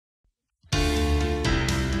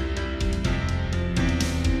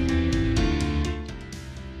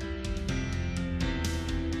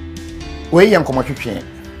we yam komotwetwe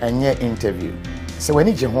enye interview se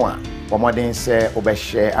wani je ho a omoden se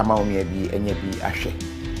obehye ama onua bi enye bi ahwe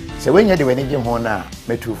se wenya de wani je ho na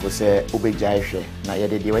metufo se obegya ahwe na ye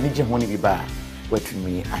de wani je ho ni bi ba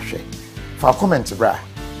watumi ahwe fa comment bra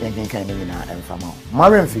yenkin kan ni na emfama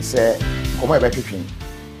Mariam fi se komo ebetwetwe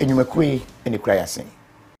enyumakui eni kura yasen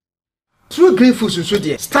True grateful so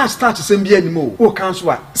there. Start sembi animo. O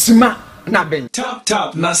council sima na ben.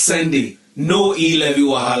 Tap na Sunday. No e-levy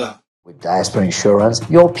wahala. With Diaspora Insurance,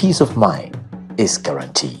 your peace of mind is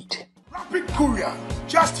guaranteed. Rapid Courier,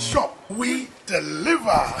 just shop, we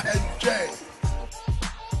deliver. Enjoy.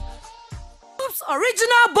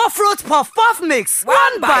 Original Buffroot Puff Puff Mix.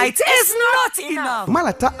 One bite is not enough.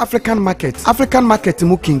 Malata African market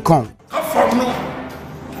mu King Kong.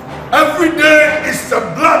 Every day is a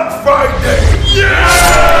Black Friday.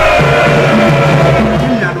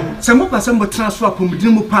 Some of us transfer from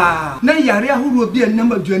Dimupa. Na yare ahuru obi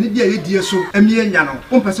enam aduane bi ayedie so emie nya no.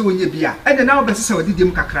 Ompese wonye bia. E de na obese se wadi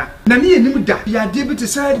dem kakra. Na ne enim da. Ya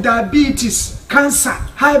diabetes, diabetes, cancer,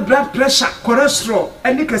 high blood pressure, cholesterol,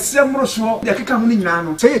 ene kase mroso. Ya keka ho ni nyina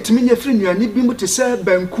no. Se yetimi nya firi nuane bi mu te se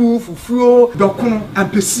banku, fufuo, dokono,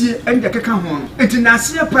 ampesie, ene keka ho no. Enti na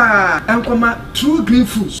ase pa enkoma True Green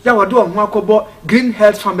Foods. Ya wado ho akobo Green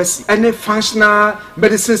Health Pharmacy, ene functional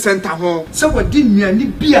medicine center ho. Se wadi nuane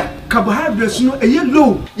bia carbohydrates no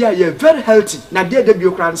low. Yeah, very healthy. Na dey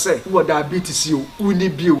biokran say what diabetes you uni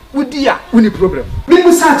bio. Udi ya uni problem. Me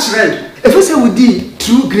musa chire. If you say udi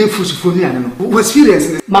True Green Foods for me no. Was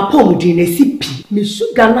serious. Ma pom di na sipi. Me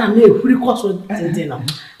sugar na ehuri koso tenten na.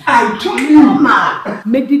 I told you Ma,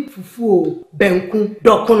 medi fufu benku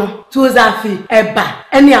dokono tozafi eba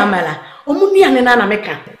eni amala. Omunu ane na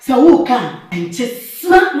meka. Se wo kan enche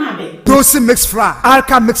Dosi mixed fry,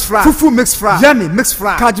 Alka mixed fry, Fufu mixed fry, Yummy mixed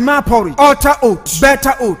fry, Kajma porridge, Alta oat,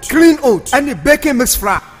 Better oat, Clean oat, and the bacon mixed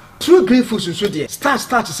fry. True Green Foods so there.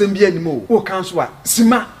 Start to send me anymore. O council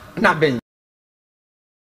sima na ben.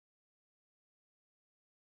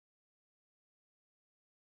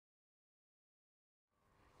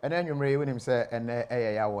 and then you may win him say and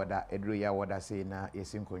ya wada edru ya wada say na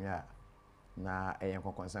yesinkonya na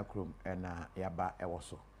eyenko concern room and yaba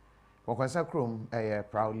ewoso Wakonsa Chrome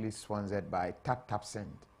proudly sponsored by Tap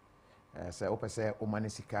Send. Se opese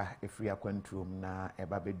omanisika efri akwantum na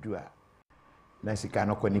eba bedua. Na sika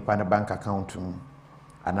no nipa na bank account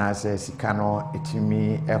ana se sika no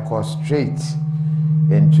etimi echo straight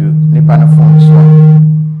into nipa na phone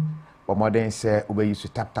so. Omoden se ube use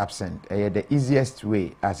Tap Send. The easiest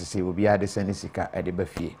way as to say obi ade send sika e de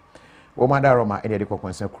bafie. Wo mada Roma e de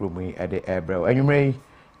Wakonsa Chrome e de ebrew. Enwumre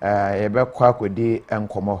yebe kwa kwedi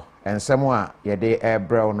enkomo ensemo a yede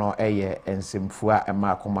ebrew no eye ensemfua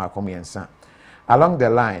ema akomakom yensa along the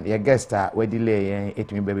line your guest we delay yen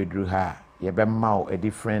etimi bebedru ha yebe maw a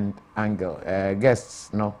different angle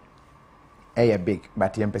guests no eye big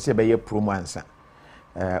but yempese be ye promo ansa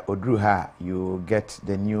odru ha you get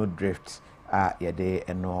the new drift yede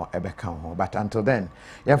eno ebeka ho but until then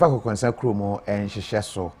yemfa kokonsa kromo enhihye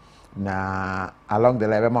so na along the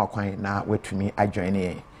line ma kwan na wetumi adjoin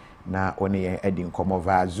ye na oni edi nkomo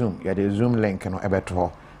via Zoom. You the Zoom link no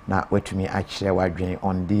ebeto na wetumi achire wadwen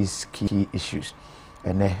on these key issues.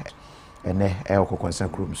 Ene okokonsa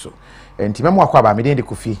krum so. Enti memo akwa ba me dey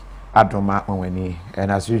KOFI adoma onwani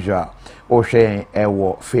and as usual o hwe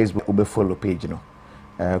wo Facebook ube follow page no.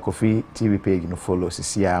 KOFI TV page no follow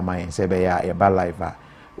sisia my say be ya ba live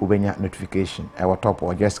ubenya notification our top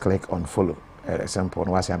or just click on follow. Simple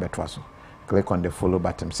no wase abeto so. Click on the follow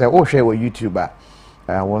button. Say o hwe wo YouTuber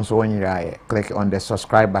once when you click on the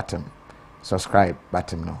subscribe button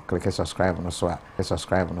no click subscribe no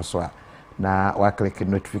so na wa click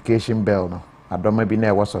notification bell no adoma bi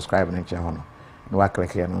na wa subscribe no che ho no na wa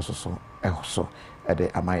click ya no so e de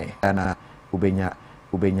amaye na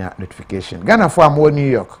ubenya notification Ghana for am New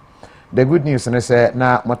York the good news na say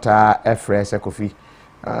na mota efre say KOFI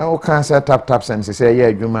o can say tap send say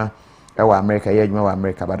yeah adwuma e wa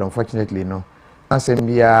America but unfortunately no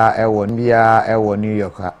Asembia ewo New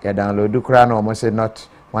York ya download kura na omo say not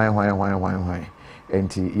why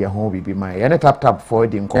enti ye ho bibi mai ye tap for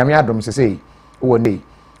the nko me adom say wo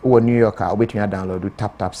New York obetun download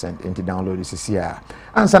tap send enti download sisi a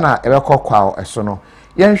ansa na ebe kokwa eso no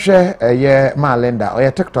ye nhwe ye Malinda o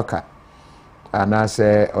ye TikToker ana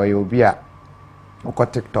say o ye obi a uko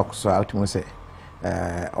TikTok so outmo say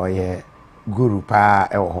o ye guru pa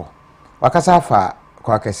ewo ho wakasa fa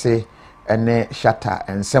kwa Kese ene Shatta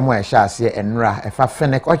ensemo e sha ase enra efa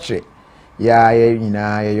fenek ochre ya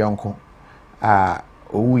nyina ye yonko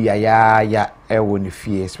owu ya ewo ne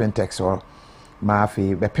fie spentex or ma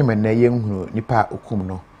fi be pem na ye nhuru nipa okum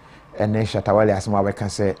no ene Shatta Wale asema we kan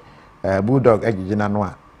say bulldog ejijina no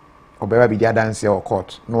a obeba bi dia dance or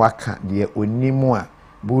court no aka de onimu a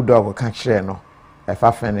bulldog ka kire no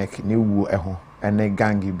efa fenek ni wu eho ene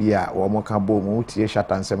gang bi a wo mo ka bo mo tie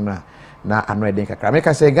Shatta nsem na ano eden kakra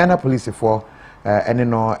make say Ghana police for ene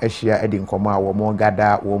no ehia edi nkomo a wo mo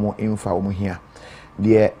gada wo mo infa wo mo hia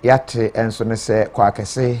de yate enso ne se kwa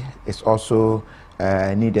Kese is also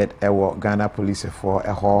needed Ghana police for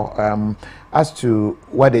as to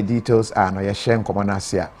what the details are no ye share nkomo na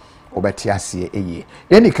ase a obeti ase eye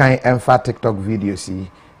yeni kan emfa TikTok videos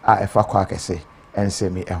yi a efa kwa Kese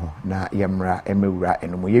ensemi eho na yemra emewura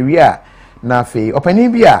enomo yewia na fe opani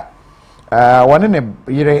bi a wone ne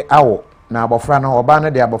yire awo na abofra no oba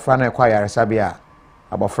ne de abofra no ekwa yaresa bia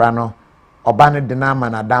abofra no oba ne de na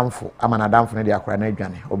amanadamfo ne de akora na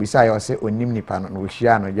adwane obisa ya ose onim nipa no no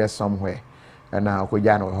hia no just somewhere na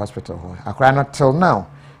okoja no hospital ho akora no till now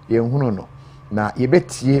ye hunu no na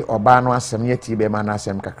yebetie oba no asem ye tie be ma na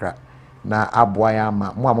asem kakra na aboa ya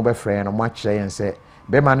ma mo a mo be frɛ no mo akire yen se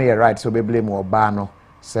be ma no ye right so be blame oba no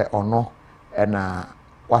se ono na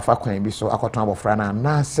wafa kwan bi so akoton abofra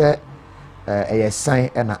na se eyesan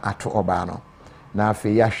na ato oba no na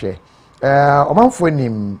afi ya hwe omanfo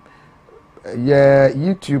nim ye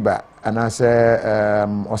YouTuber and say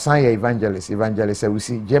osan ye evangelist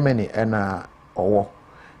we Germany na owo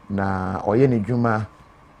na oye ni djuma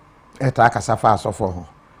eta akasafa asofo ho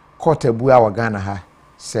court abu a Ghana ha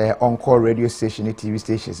say on-call radio station TV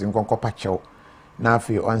stations nkonko pachew na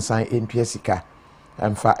afi onsan NPSika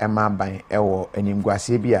emfa ema ban ewo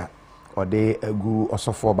enimguase bia ode agu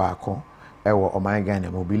osofo baako ewo oman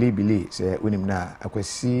Ghana mo bili say unim na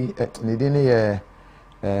akwasi ne din ye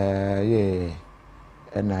ye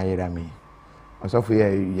na yerami osofo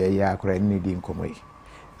ye akora ni di nkomo yi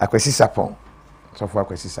akwasi sapon sofo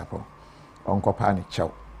akwasi sapon onkopa ni chew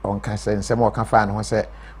onka se nsem oka fa ne ho se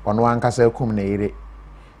ono ankasa kum na yire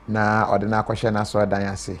na ode na akwhye na so dan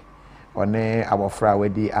ase one abofra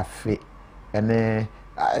wadi afe ene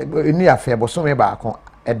ni afe bosome ba akon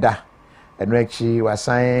eda eno achi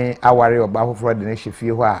wasan aware oba foforo de na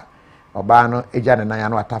hye ho a oba no eja ne nan ya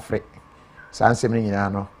no atafre sansem ni nyina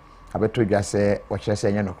no abeto dwa se wo kire se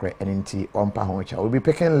enya nokre enti ompa ho cha we be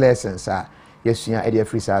picking lessons a yesua e dey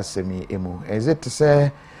free sasemi emu is it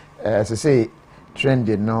say say trend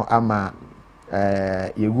no ama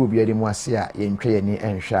yegu bia di mu ase a yentwe yani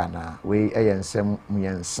enhwa na we eyensem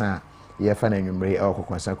muyensa ye fa na nwumre e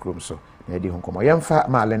okokonsa krom so na di honkomo yemfa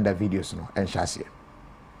ma lenda videos no enhwa ase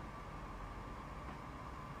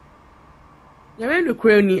yawe no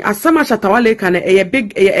kroni asama Shatta Wale kan e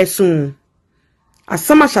big e esun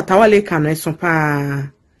asama Shatta Wale kan esun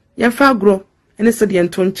pa yemfa agro ene se de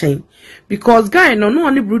nto nchen because guy no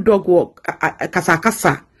oni bulldog wo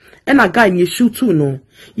kasa ena guy ni shoot no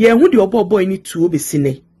ye hu de obo ni tu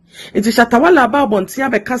obesine enti Shatta Wale aba bontia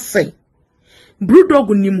be kase bulldog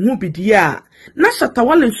nim hu bidi a na Shatta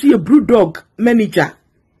Wale nso ye bulldog manager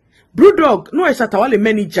bulldog no e Shatta Wale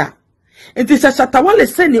manager enti Shatta Wale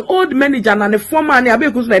say ni old manager na ne former ni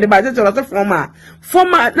abeku so na de ba je so former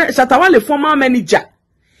Shatta Wale former manager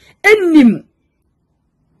enim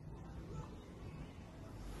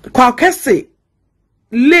kwa Kese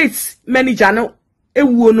late manager no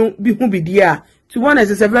ewuo no bi hu bidi a to one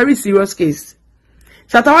is a very serious case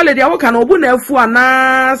Shatta Wale dia wo kan obu na afu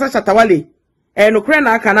ana sa Shatta Wale no kre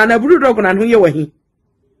na aka na bulldog na hu ye wahi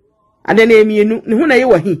ade na emienu ne hu na ye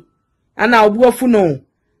wahi ana obu afu no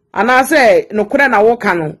ana say no kre na wo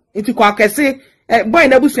kan no enti kwa Kese boy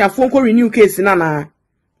na busuafo nko renew case na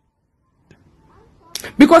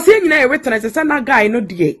because ye nyina ye witness say na guy no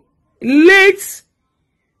die late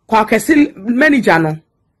kwa Kese manager no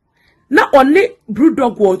na only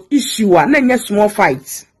bulldog was issue na nya small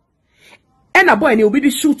fight ena boy ni obi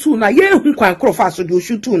di shoot na ye hu kwan krofa so di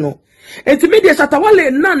shoot no enti media Shatta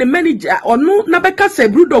Wale na ne manager onu na beka say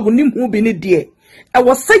bulldog ni hu bi ni de e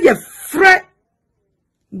was say ye frɛ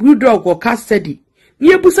bulldog or custody ni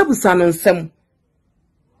ebusabusa no nsem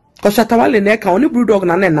ko Shatta Wale na ka oni bulldog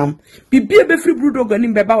na nenam bibie be free bulldog ani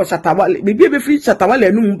beba o Shatta Wale bibie be free Shatta Wale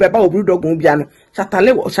anu beba o bulldog mu bia no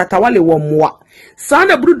Shatta Wale wo moa sa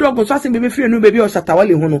na bulldog so asem be free anu beba o Shatta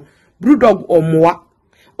Wale hu no bulldog o moa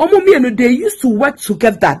omo me no they used to work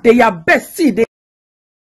together they are best see they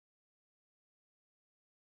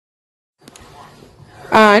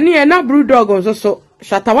ni na bulldog so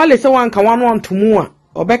Shatta Wale se wan ka wan on tumu a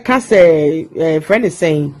obeka say friend is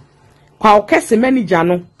saying kwa Kese manager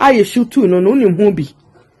no aye shoot no no nim hu bi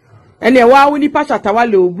ene wa woni pa Shatta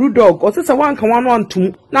Wale o bulldog o se wan ka wan on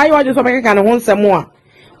tum na aye waje so beka kan ho nsem a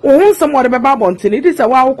o ho nsem o de beba bonte ni se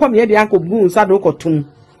wa wo kom ye de anko bu nsa do kotum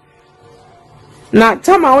na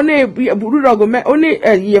tama one bulldog me one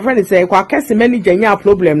ye friend say kwa Kese manager nya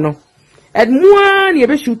problem no and one ye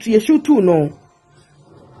be shoot no.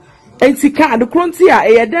 And si ka the crontia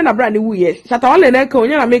e den na brand new ye. Shatta Wale neka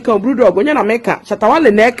onya na make brewdog onya na make Shatta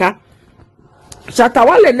Wale neka. Shatta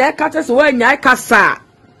Wale neka tese we nya kasa.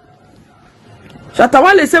 Shatta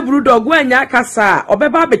Wale se brewdog we nya kasa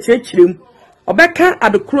obeba be chirechirem. Obeka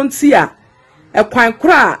adokrontia e kwan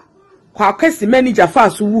kra kwa Kese manager fa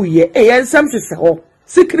so wuye e yensam sese ho.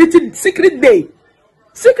 Secret day.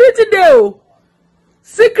 Secret day oh.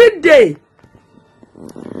 Secret day.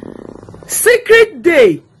 Secret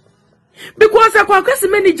day. Because a Kese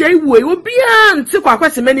manager iwu obi an ti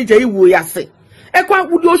Kese manager iwu yase. E kwa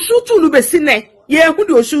wudi oshutu no besine ye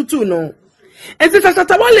wudi oshutu no. Enti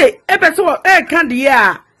Shatta Wale e be so e kan de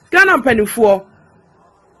ya Ghana mpanifo.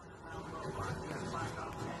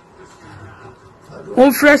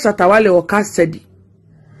 On fresh Shatta Wale o custody.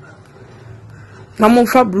 Na mon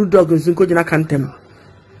fa brewdog nko jina kantem.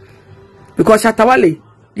 Because Shatta Wale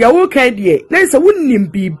ya wo kan de na se wonnim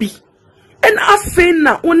bibi. And afen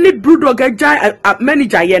na only brewdog agya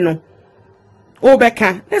manager ye no. O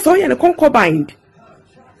beka, na so ye ne concubine.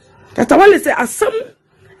 Shatta Wale say asam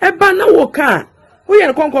eba na wo ka. Wo ye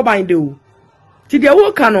ne concubine de o. Ti de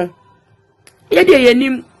wo ka no. Ye de ye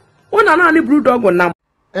nim. Wona na ne brewdog nam.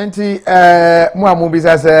 Enti mo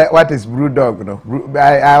amubisa say what is brewdog no.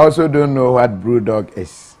 I also don't know what brewdog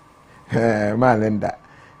is. Malinda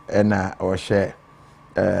na o share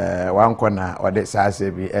one corner or the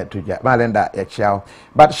sase bi etuja Malinda ya chiao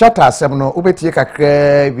but Shatta asem no obetie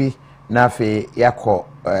kakra bi na fe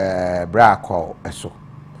yakọ bra call eso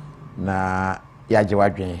na yaje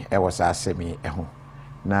wadwen e wo sase mi eho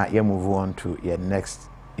na ye move on to your next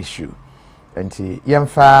issue enti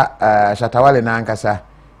yemfa Shatta Wale na ankasa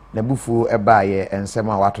na bufu eba ye ensem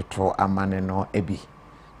a watoto amane no ebi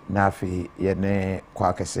na fe ye ne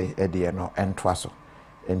kwa Kese edie no entwaso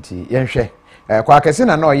enti yenhwe kwa Kese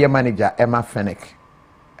na no ye manager Emma Fennec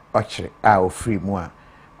ochre a o free mu a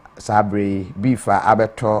sabre beefa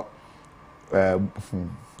abeto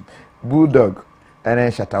bulldog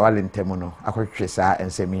ene Shatta Wale ntemu no akotwe sa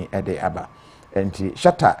ensemi ede aba enti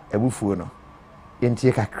Shatta ebufuo no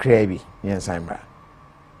yenti kakra bi yensan bra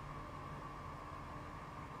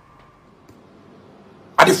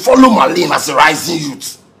I dey follow my lane as a rising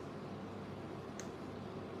youth.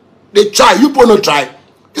 They try, you no try.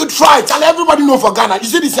 You try, tell everybody know for Ghana. You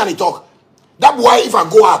see this and they talk. That's why if I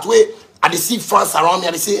go out where and they see fans around me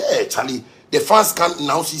and they say, hey Charlie, the fans can't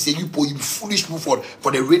announce you say you be foolish people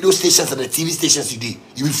for the radio stations and the TV stations today.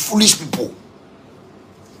 You be foolish people.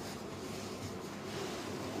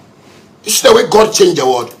 This is the way God changed the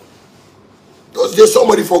world. Because there's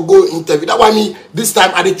somebody for go interview. That's why me this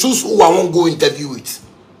time I choose who I won't go interview with.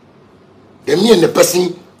 Then me and the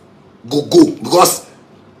person go because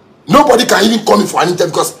nobody can even come in for an interview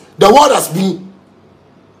because the world has been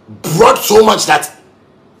brought so much that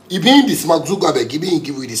even this Magzugabe give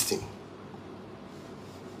you this thing.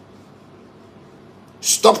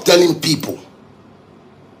 Stop telling people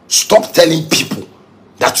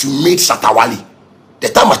that you made Shatta Wale. The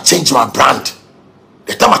time I change my brand,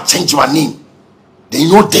 the time I change my name, they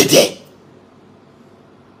know they're there.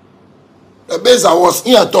 The base I was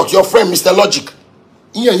here talk, your friend Mr. Logic.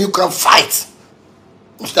 Here you can fight.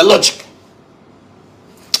 Mr. Logic.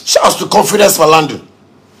 Shouts to Confidence for London.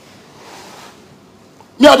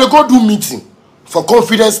 Me I go do meeting for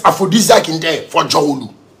Confidence aphrodisiac in there for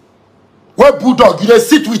Jawulu. Where Bulldog, you dey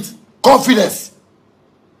sit with confidence.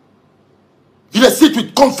 You dey sit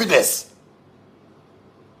with confidence.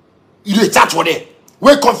 You dey chat for there.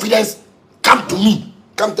 Where confidence come to me.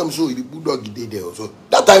 Come to me so the Bulldog dey there also.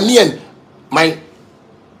 That time me and my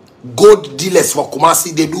gold dealers for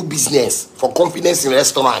Kumasi, they do business for confidence in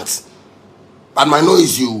restaurants. But my know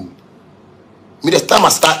is you. Me the time I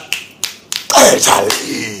start, hey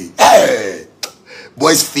Charlie, hey,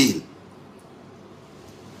 boys feel.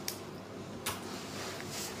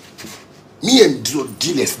 Me and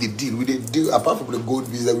dealers, they deal. We deal apart from the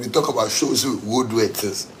gold business. We talk about shows with gold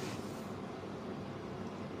waiters.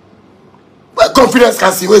 But confidence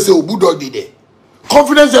can see where say Bulldog did there.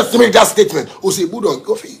 Confidence just to make that statement. Oh, say Bulldog,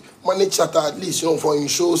 KOFI manage Shatta at least, for in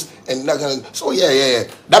shows and that kind of. So yeah.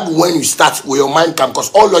 That be when you start where your mind can,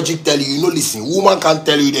 because all logic tell you, listen. Woman can't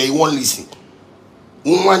tell you that you won't listen.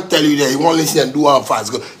 Woman tell you that you won't listen and do how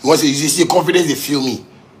fast. You want to say, you see confidence, they feel me.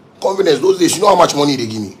 Confidence, those days, you know how much money they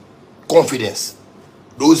give me. Confidence.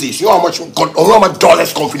 Those days, you know how much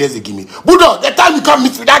dollars confidence they give me. Bulldog, the time you come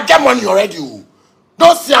meet me, that get money already.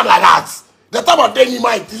 Don't see them like that. The time of day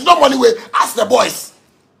Nima, it's not money where ask the boys.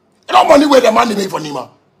 It's not money where the money make for Nima.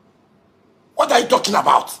 What are you talking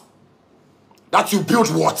about? That you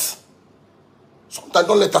build what? Sometimes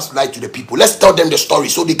don't let us lie to the people. Let's tell them the story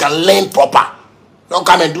so they can learn proper. Don't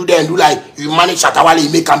come and do there and do like you manage Shatta Wale,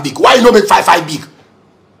 you make them big. Why you not make 5 big?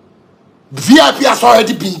 VIP has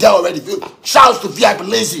already been there already. Shouts to VIP,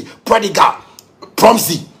 Lazy, Prodigal,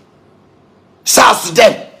 Promsy. Shouts to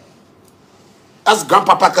them. As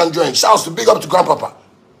Grandpapa can join. Shouts to big up to Grandpapa.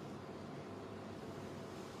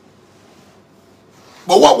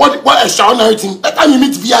 But what a shout and everything. That time you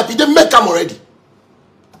meet VIP, they make them already.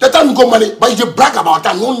 That time you go money, but you brag about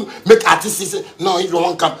them. You won't make artists say, no, you don't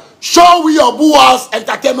want to come. Show we your Boas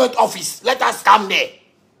Entertainment Office. Let us come there.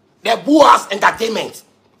 The Boas Entertainment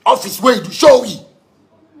Office where you do show we.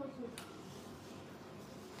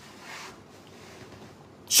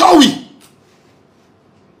 Show we.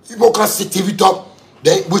 You can see TV top,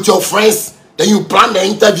 then with your friends, then you plan the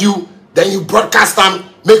interview, then you broadcast them,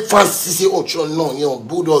 make fans say, oh, no, you know,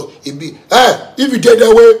 Bulldog, it be, if you did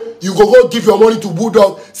that way, you go give your money to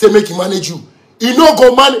Bulldog, say make him manage you. You know,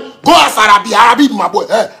 go man, go as Arabi my boy,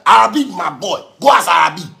 Arabi my boy, go as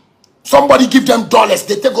Arabi. Somebody give them dollars,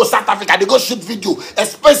 they take go South Africa, they go shoot video,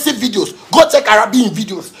 expensive videos, go take Arabi in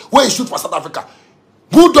videos, where you shoot for South Africa.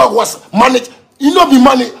 Bulldog was managed, you know, be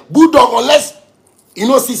money, Bulldog, unless, you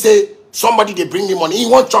know, say somebody they bring him money, he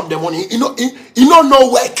won't chop the money, you know,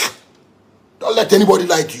 no work. Don't let anybody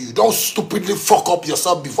lie to you. Don't stupidly fuck up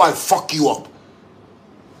yourself before I fuck you up.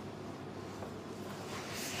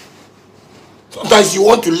 Sometimes you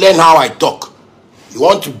want to learn how I talk. You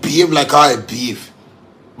want to behave like how I behave.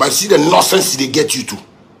 But see the nonsense they get you to.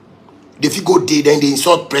 If you go there, then they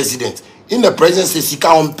insult president. In the president says, "Sika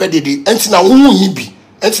on pay the day." Entina who ni be.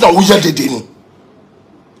 Entina who yet the day.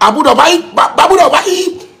 Abu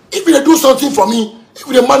Dhabi. If they do something for me, if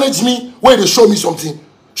they manage me, where they show me something.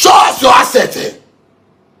 Show us your asset, eh?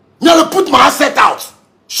 You put my asset out.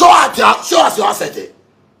 Show us your asset, eh?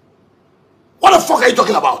 What the fuck are you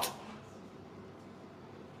talking about?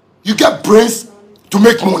 You get brains to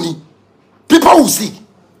make money. People will see.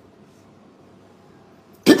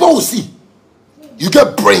 People will see. You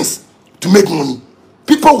get brains to make money.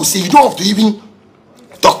 People will see. You don't have to even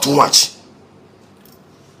talk too much.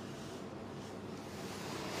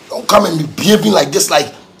 Don't come and be behaving like this,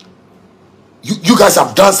 like you guys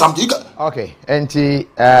have done something. Okay, enti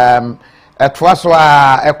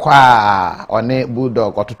etwaswa ekwa one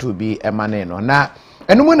Bulldog otutu bi emane no na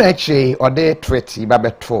enumu na eche ode threat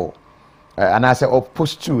ibabeto and I say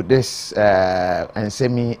post to this and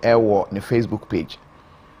send me ewo ne Facebook page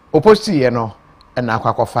opposed to no na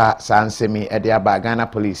akwakofa sansemi e de aba Ghana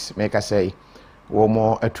police make I say wo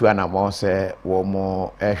mo atu anamo say wo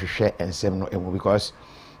mo ehwehwe ensem no emu because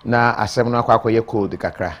na asem no akwakoye code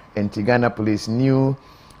kakra enti Ghana police new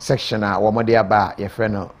section a wo mo de aba ye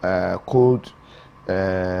friend no code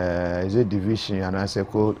is a division and I say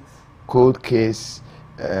code case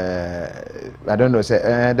I don't know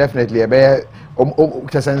say definitely be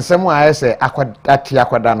ensem a say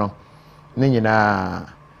akwada no ne nyina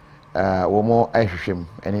wo mo ehwehwem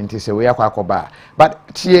eni nti se we akwakoba but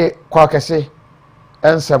tie kwa Kese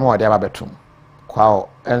ensem o de aba betum kwa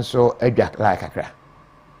enso adwa like akra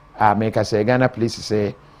make I say Ghana police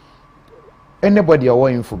say anybody who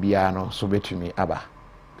info bia no so betumi aba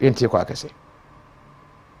enti kwa Kese.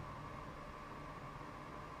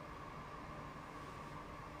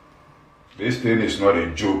 This thing is not a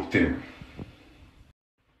joke thing.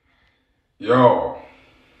 Yo,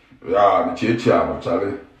 yeah, the chicha,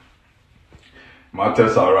 Charlie.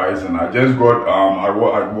 Matters are rising. I just got I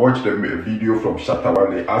watched a video from Shatta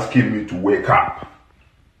Wale asking me to wake up.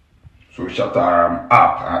 So Shatta, I'm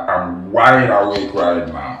up. I'm wide awake right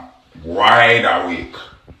now. Wide awake.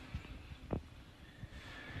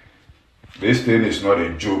 This thing is not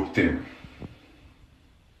a joke thing.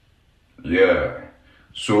 Yeah.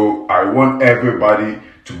 So I want everybody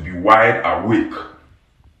to be wide awake.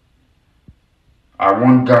 I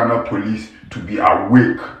want Ghana police to be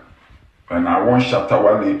awake. And I want Shatta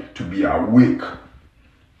Wale to be awake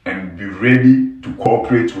and be ready to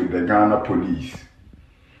cooperate with the Ghana police.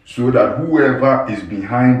 So that whoever is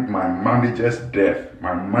behind my manager's death,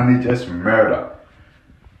 my manager's murder,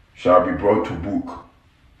 shall be brought to book.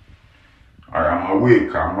 I am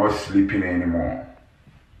awake, I'm not sleeping anymore.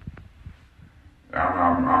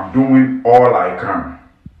 I'm doing all I can.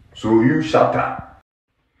 So you Shatta.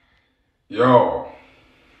 Yo.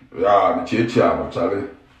 Yeah, the chicha, Charlie.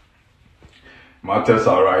 Matters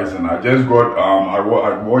are rising. I just got I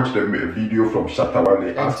watched a video from Shatta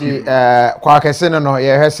Wale asking kwa Kese no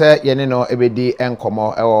ye hese ye ne no ebedi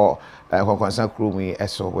enkomo ewo konkonsan krumi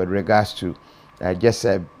eso with regards to just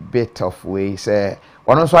a bit of way say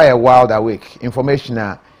one also a wild awake information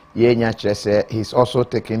ye nya kire say he's also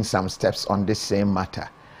taking some steps on this same matter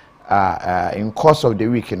in course of the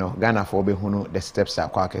week, you know, Ghana for Behunu, the steps are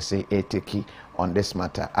Kese take on this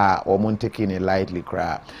matter or won't taking it lightly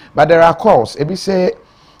cry. But there are calls. Ebi say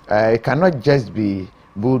it cannot just be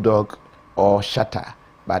Bulldog or Shatta,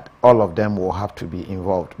 but all of them will have to be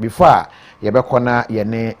involved. Before yebekona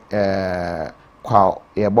yene kwa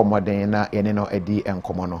yebo modern na yene no edi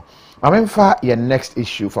enkomono. Mamemfa your next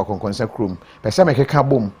issue for Konkonsa Krum. Pese mekeka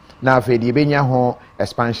bom na afedi ebenya ho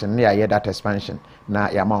expansion na ya that expansion na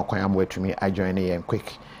ya ma kwan am wetumi ajoin yen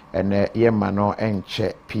quick and ye ma no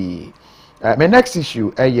enche p. My next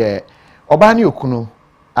issue obani okunu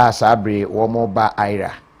asabre wo mo ba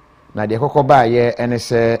aira na de kokoba ye ene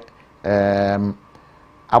se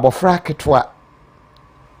abofra ketwa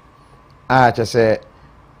chese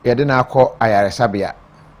yede na akọ ayaresabia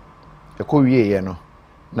ekowie ye no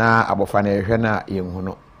na abofra na ehwe na yenhu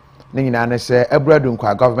no ne nyina ne se abradu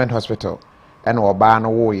nkwa government hospital ene oba no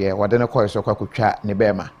wo ye wode ne koy so kwakutwa ne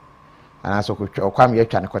bema ana so kutwa okwam ye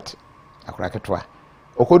twa ne kote akora ketwa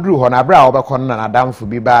okoduru ho na abra obekọ no na adamfo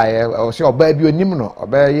bi ba ye o se oba bi onim no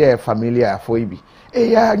oba ye familiar fo ibi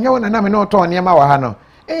ya nyawo na me no to ne ma wa ha no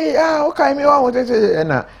okay me wa wote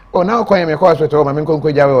na o na okoye me ko hospital ma me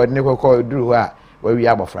nkonko jawe wode ne ko duru ho a wa wi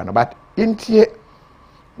abofra no but intie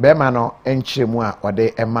bema no enchiremu a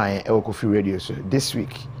wode emaye KOFI radio so this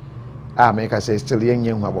week make us say still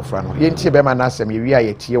yenye hu abofra no yentie bema na asem ye wi a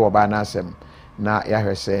yetie wo ba na asem na ya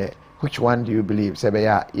hwe say which one do you believe say be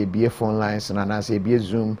ya ye bie phone lines na say bie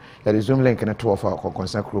zoom there is zoom link na to of our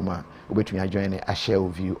concern kroma obetumi join a share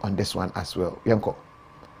view on this one as well yenko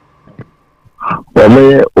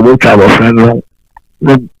Wale obecha abofra no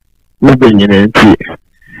no benyine nti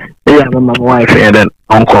ya na my wife and then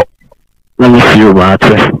uncle let me see you about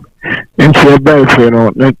it. Into a bed for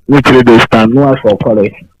no this time, no for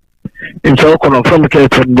college. Into all confirm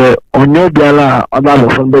the on your gala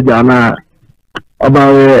about from the Jana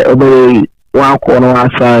about one corner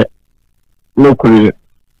outside locally.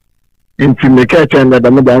 Into the kitchen that the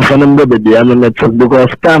madam from the baby, I mean,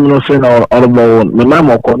 because time no saying or about my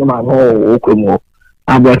mamma corner my whole Okumo.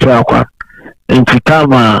 I'm better aqua into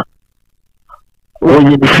Tama. When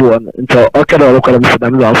you before, into okay, look at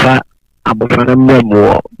them. Abofra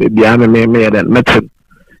mmemo bebi ame me den metin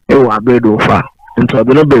e wa bedo fa into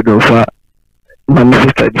abelo bedo fa ma mi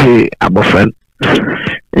sister je abofra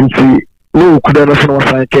nti no kuda no so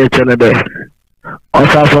fa ke chene de o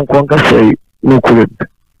sa fon kon ka sei no kuda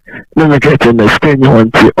no me ke chene stay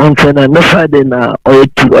on ti on chene na Friday na o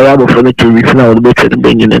tu o abofra no 2 weeks na o be chene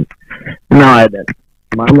benyinen na I den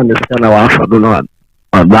ma ma ne sana wa fa do no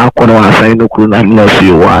ba ko no asai no kuda na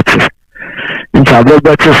si wa ti into a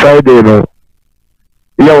better Friday no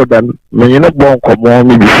Yodan, when you not born come on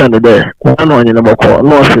me descend there. One on in a boko,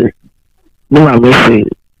 no say. No, I may say,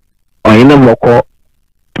 or in a boko,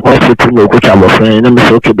 or sitting no good of friend, and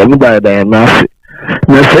so to them by the mercy.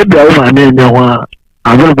 Now said the old man in your one,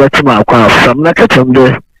 I will bet to my car, some like a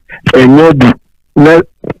there, and no be no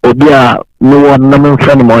obia no one number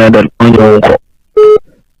friend more than on your uncle.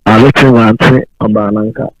 I let you answer on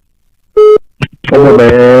Bananka.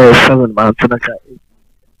 Over 7 months and a cat.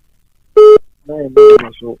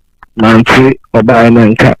 Nancy or by an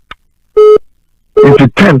anchor into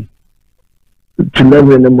 10 to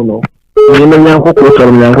 11 in the mono. You know, Yanko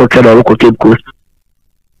or Yanko Caddo Cape Coast.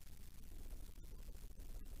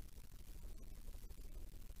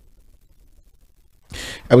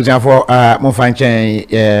 I was for Mofanchen,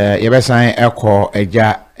 Yebesan Echo, a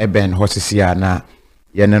ja eben Hosisia na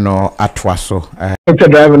Yeneno Atwaso. It's a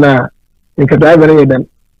driver now, it's a driver then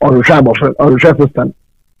or a shab or a chef assistant.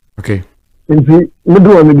 Okay. Nti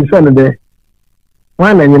middle of the sun there.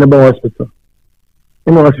 One and in about hospital.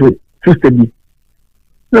 You know, sister B.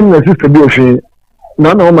 Let me sister B. She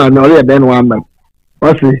no man, no, then one man.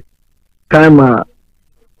 What's the time? On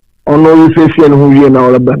all you say, and who you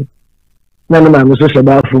know about. None of my Mrs.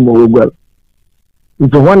 Bathroom or well.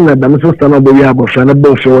 It's one that the sister no be able to find a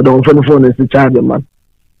bill for the phone is the charge man.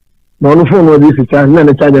 No phone or this charge, none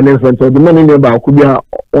of charge and infant, so the money about could be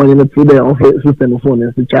on in the 2 day of system phone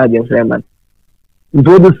is the charge and man.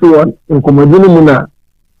 Into this one, in Commodina,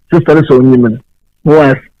 sister so women.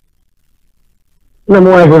 Wife. No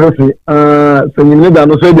wife, so you need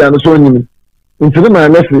to say they are so women. Into the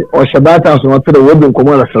man, or Shabbat house, or to the wedding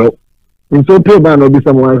commander. Into pay ban will be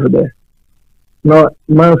some wife there. No,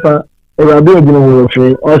 Mansa, or a building will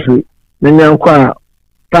train, also, then you inquire,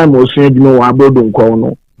 time will say, you know, our building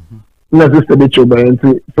corner. No sister, bitch, by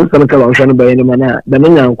entry, sister, color, by any manner, the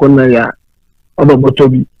men corner, ya, about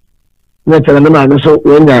Botobi. Natural man, so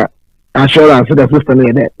when ya assurance the sister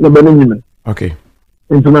near there, no benjamin. Okay.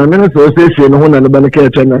 Into my minutes, so say, no one and the banker,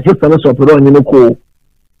 and sister, so put on you know, cool.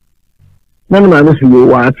 None of my you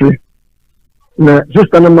watch na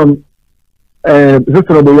sister no mam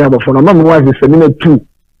sister no be ya abofo mam wife is sending 2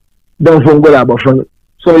 don phone go abofo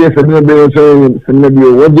so yes sending be so sending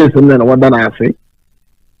be what just sending na what na afi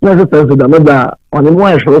na sister so da me da on the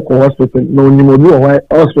wife go hospital no ni mo bi o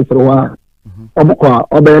hospital wa obukwa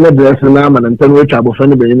obe na dress na ama na ntan we twa abofo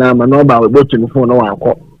no be na ama na oba we botu phone no wa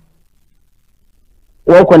akọ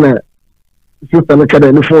wo ko na sister no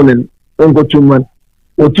kada ni phone en go 2 man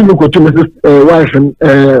Otumu wife and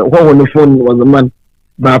what on the phone was a man,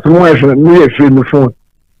 but my wife and New Year free in the phone.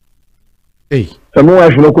 Hey, some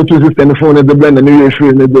wife no go to the phone at the blend and New Year free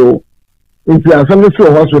in the door. Into some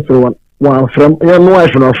hospital one from young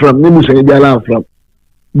wife and from Nibush and Galan from.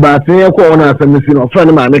 But in your corner, some missing of friend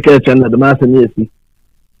of mine, the kitchen at the master Yesi.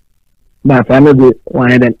 But I may be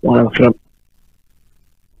one from.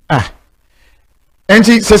 Ah.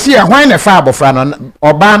 Enti sesi ya hwan na fa abofra no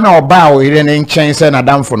oba na oba o ire ne nchen se na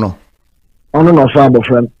damfo no ono na fa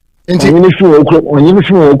abofra enti onye fi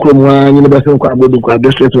okro mu anyi ne bese nkwa abodu kwa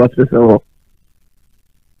district what se ho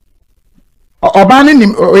oba ne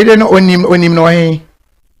nim ire no onim no he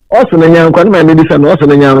oso na nyankwa na me bisa na oso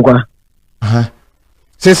na nyankwa aha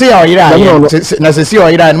sesi ya oyira na sesi ya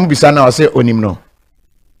oyira no bisa na o se onim no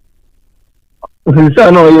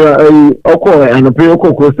sisi na oyira okọ anope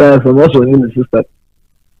okọ style from oso onim sister.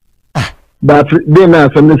 But they now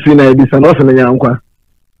some see na this and also na yankwa.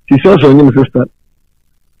 She's also your sister.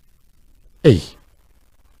 Hey.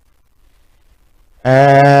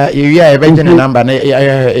 You are eventually number na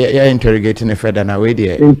interrogating further na we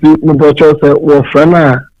there. Into no bocho say wo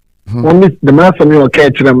frana. Only the master me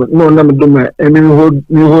catch them. No na me do me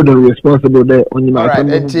hold responsible there on you. Alright,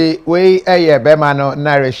 enti we be ma no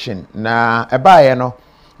narration na eba ye no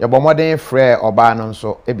ye bomodin frɛ oba no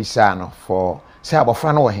nso ebisa no for say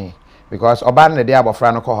abofra no wo he. Because oban ne dey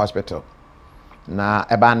abofra no call hospital na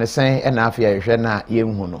eba ne sen e na afia hwehwe na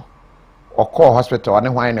yenhu no okọ hospital ne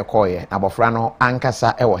hwan ne call ye abofra no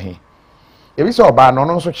ankasa e wo he ebi so oba no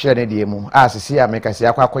nso kire ne die mu asisi amekasi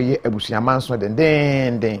akwakoye abusuamanso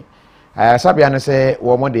den sabia ne se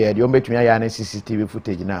wo mo de o betumi aya na CCTV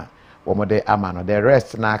footage na wo mo de ama no the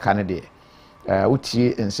rest na aka ne de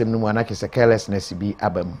uti ensem no mu ana Kese carelessness bi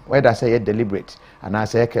abam whether say deliberate ana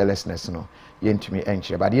say carelessness no yentumi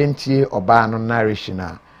enche but yentie oba no narration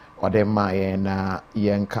a ode ma ye na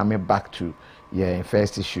yen come back to your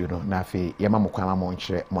first issue no na fe ye mamukwa mo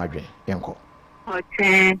nche mo adwen yenko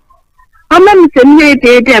okay ama mtemi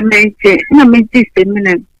de menche na menche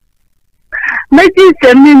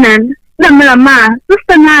seminan na mama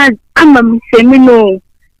susana ama msemino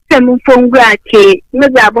semu fongwa ke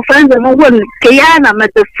meza abo friends mo won ke yana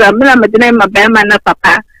meta friend na medina mabema na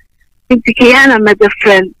papa nti ke yana meta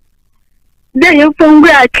friend de yo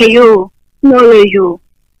fongwa ke yo no le yo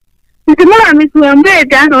nti mama mi ku ambe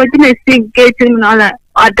da no dine sing gate no la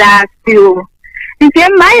oda still nti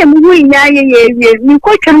ma mu nya ye mi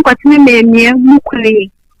ko twem kwatene memie mu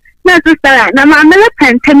kuli na susana na mama la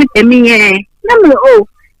pantemi emiye na me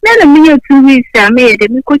na me 2 weeks me de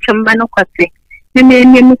mi ko twem ba no kwate na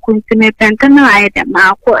me kunti me penta na ayeda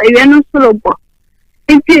mako ewe no solobo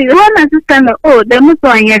nti wana susana de mo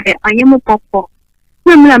so anyede anyemu popo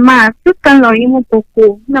na ma susana anyemu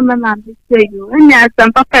popo na mama bi say you anya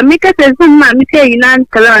san papa mi ka se ma mi say na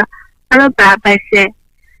nkala ala baba se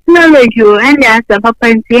na le you anya san papa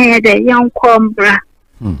nti ayede yankombra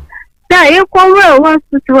da ye kwonwe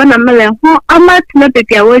hospital wana mele ho amat na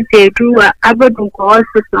bebi a woje duwa abodun ko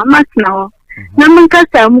hospital amat na ho na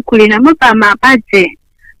munkasa mukuli na mapa mabaje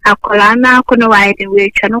akola na akono waide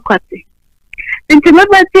we twa no kwate nti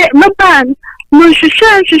maba mo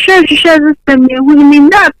shusha system ye hu ni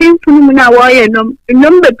na pinfu mu na waye no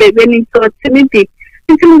bebe ni to timibi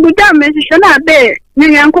nti muguda me shusha na be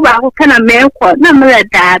ni yanko ba ko kana me ko na mele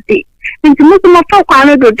daabi nti mo fa kwa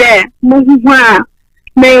no do de mo hu a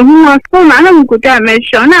me hu a so na muguda me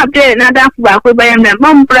shusha na be na da fu ba ko ba yam na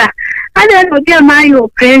mombra ada no dia my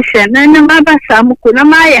operation na baba samu kuna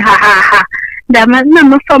my ha da na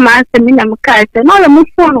mafa ma asemi na mkasa na mu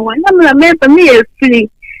phone wa na me ba me free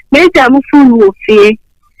me ja mu phone wo fie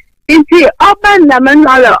nti oba na me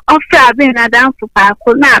no lo offer be na dan fu pa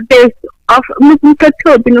ko na base of mu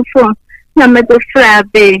to bi no phone na me do fra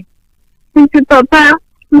be nti papa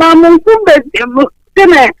ma mu ku be mo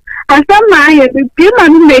tena asama ya bi ma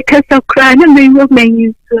no me kasa kra na me wo me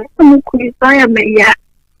yiso mu ku isa ya me ya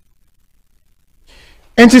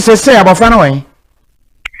enti sese abofra na wan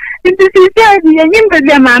enti sese ya nyimbe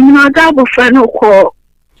de ma mi no ga abofra no ko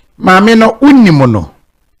maame no unimo no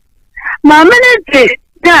maame ne de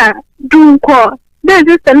da dun ko da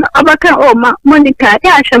just an abaka o ma Monica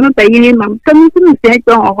ya shama bayini mam sam tum se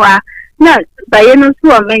don ho a na baye no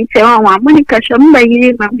so o menche wa Monica sham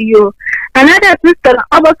baye ma biyo another sister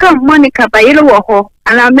obaka Monica baye wo ho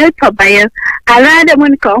ana meto baye another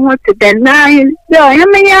Monica ho to the nine yo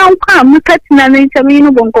yamenya nkwa mutatina na ntami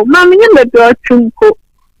no bonko ma menye bebi otunko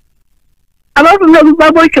ababu no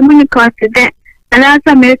babo che Monica to the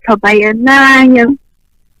another meto baye nine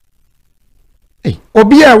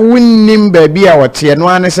obi a wunnim baabi a wote no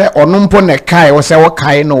ane se onompo ne kai wo se wo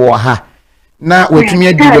kai no wo ha na wetumi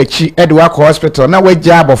adi wachi edwa ko hospital na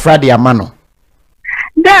wagya abofra de amano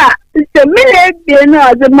da se mele bi no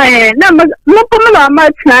azmaye na mo pomo ma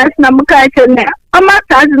trans na muka chene ama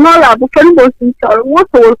trans no la bu fon bo sin tor wo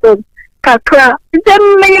so kakra dem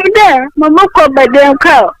me de mo ko bade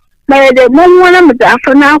ka ma de mo wona mo da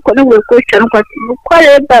fa na ko na we ko chen ko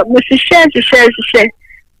le ba mo hye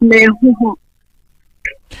me hu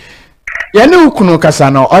ya ne ukunu kasa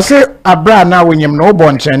no ose abra na wonyem no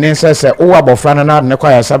bo nchene sese wo abofra na ne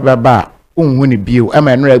kwa ya sababa unhu ne bio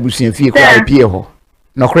ama no abusuan fie kwa pie ho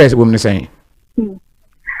no kres bom ne sen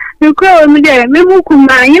Nukro mi de me mu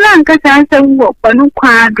kuma yina nkasa ansem wo panu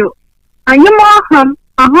kwado anyimo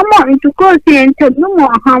ahamo ntuko si ente no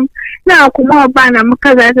aham na akuma oba na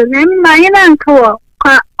mkaza se ma yina nkawo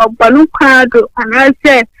kwa obanu kwado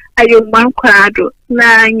anase ayomban kwado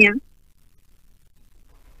na anya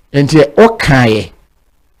enti okaye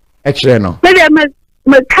ekre no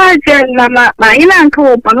me kaje na ma yina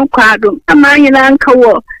nkawo obanu kwado ama yina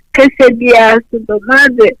nkawo Kese biya su da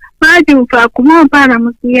majin fa kuma ba na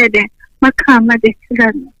musu yadda makama da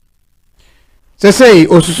kiran. Sese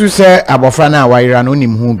osusu se abofra na wayira no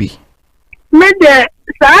nim hu bi. Mede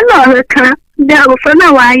sa no ka da abofra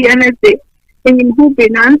na wayira na de nim hu bi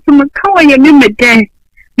na ntum kawai ya mi mede.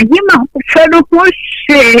 Yi ma fa do ho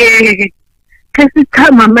she. Kese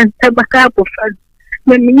ta mama ta baka abofra.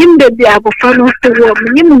 Me nim de bi abofra no so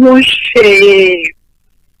me nim ho she.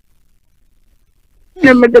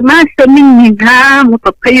 Na madama samin ni ha mu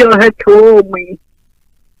papayo hato mai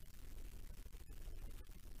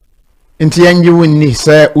enti yanji wunni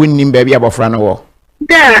se wunni baby abofra no wo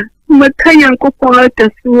da makayan ko ko ta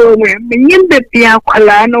suwo mai min baby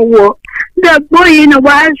akwala no wo da boy na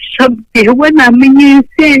wa shabbe wana min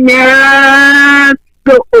senya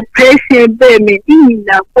to operation be me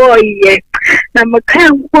ina boy na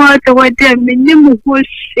makayan ko ta wada min mu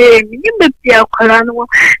hoshe min baby akwala no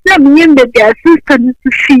na min baby assistant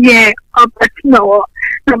fiye obatno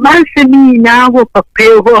na masemi na wo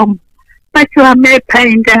papeho pacho me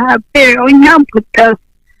painda be onyamputa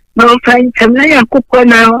no faintamna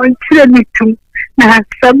yakupona onchire mitu na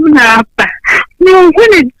samna pa ni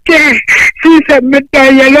ngune ke sisa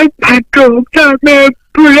metaya la pato kame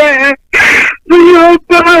pule yo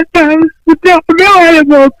pata uta wale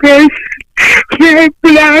mopes ke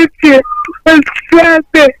plate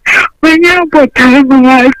sabe onyamputa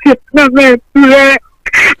mwache na me pule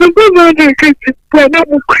no de que se pueda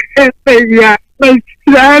mujer ya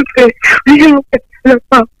sabe yo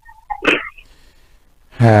pata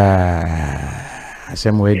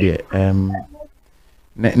asem we de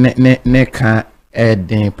ne ka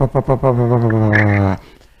edin papa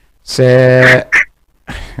se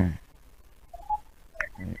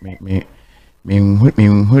me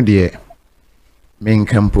hu de me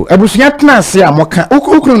kampo abusunya tena se amoka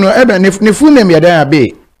okunu no ebe ne fu nem yeda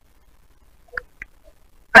abe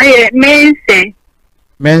aye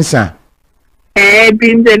mensa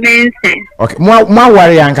bimbe mensa okay mo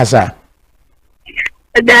ware ankasa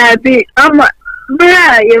Dabi ama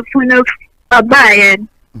bra ye funa babayen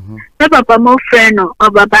na papa mo friend no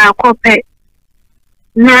baba akope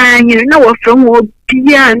na nyina na wo from wo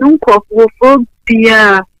bia no nkofo fo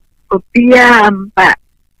bia obia mba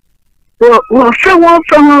wo from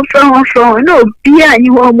no bia ni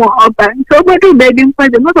wo mo oba so bodu baby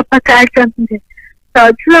mpade mo papa ka champion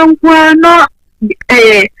so tlankwa no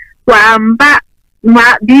wamba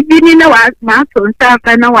ma bibini na wa ma so nsa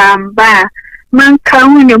na wamba man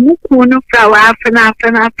kawo ne muku no frawa afana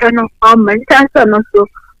no man ta no so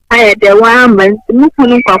aye de wa man muku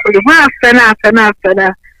no kwafo de wa afana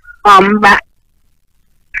ba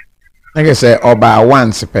I say oba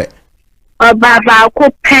once pe oba ba ko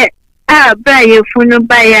pe a ba ye funu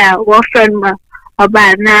ba ya wo friend ma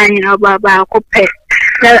oba na ni oba ba ko pe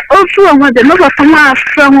na ofu mo de no ba fama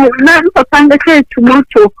afana na papa ngase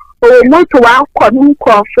tumoto o moto wa ko no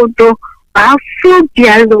kwafo do afu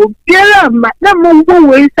dialo biara na mongo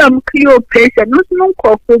we sam clear pressure no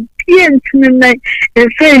nkofo pientinu na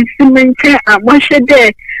efensi mente amoshe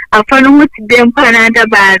de afano muti de mpana da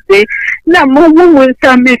baze na mongo we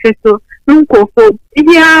sam mefeso nkofo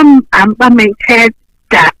ya amba mente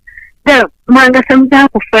da manga sam da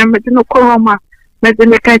ko farma no ko ma na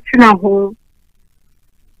de ka tina ho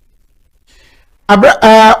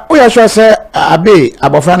Abra o ya sure say abe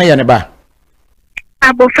abofra no ye ne ba.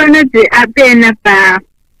 Abofra no de abe ne ba.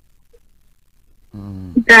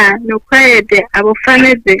 Da no kwaye de abofra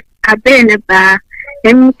no de abe ne ba.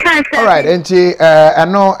 All right, enti I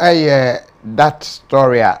know that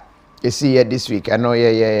story you see here this week. I know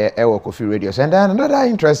KOFI Radio. And then another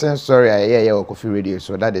interesting story KOFI Radio.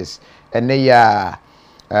 So that is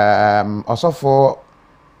also for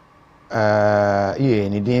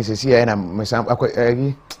ni din se see na mesam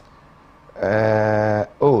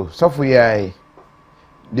so for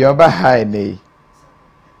the oba high ni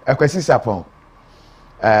akwasi sapon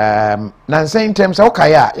nansa in terms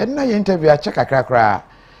okay ya na interview a check akrakra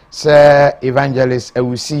say evangelist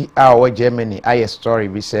ewusi a Germany aye story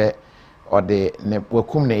we say or the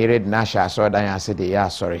wakum ne ire na sha so dan ase de ya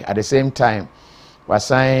sorry at the same time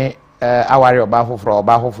wasan awari oba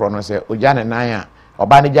hofro no say oja ne nan a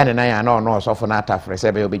oba ne ja ne nan a na no so for na atafre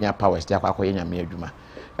say be obenya powers ti akwakoye nyame adwuma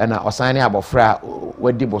na osan ne abofra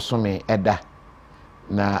wadi bosome eda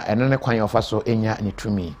na eno ne kwan ofa so enya ne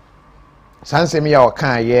tumi sansem ya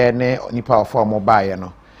oka ye ne nipa ofo mobile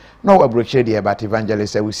no no abroche de about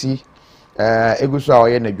evangelist ewusi eguso a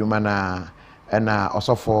oye na dwuma na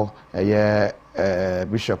osofo ye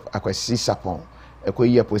bishop akwasi sapon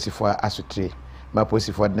ekoyi posifo asutre ma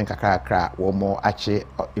posifo de kakrakra wo mo ache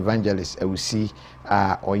evangelist ewusi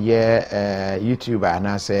a oye YouTuber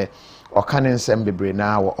na se okane nsem bebre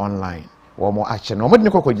na wo online wo mo ache no mo de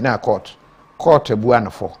kokogina court ebu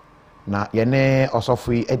anafo na yene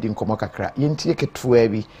osofo yi edi nkomo kakra yentie ketua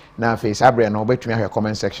bi na face abre na obetumi ahwe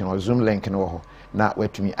comment section or Zoom link no ho na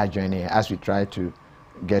wetumi ajoin as we try to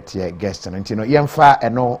get your guest and you know yemfa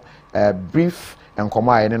eno brief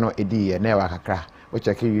nkomo ayene no edi ye na wa kakra we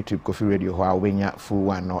check YouTube KOFI Radio ho a wenya full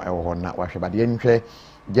one no ho na wahwe but yenhwe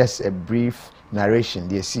just a brief narration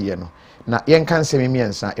dey see ye no na yenka nsemi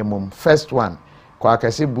miensa emom first one kwa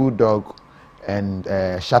Kese bulldog and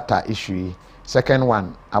Shatta issue. Second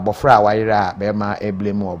one, abofra waira bema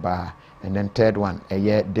blame oba, and then third one,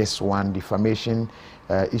 this one defamation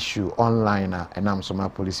issue online and I'm some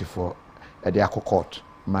police for the court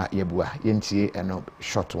ma yebua yentie and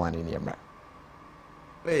short one in yemra.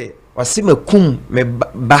 Hey, wasime kum me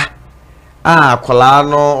ba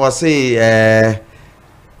kolano wasi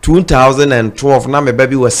 2012 na me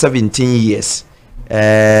baby was 17 years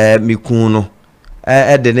mi kuno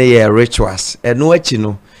de ne rituals no achi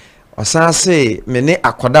no osase me ne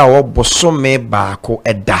akoda wo bosome baako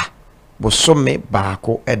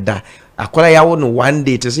eda akoda ya wo no one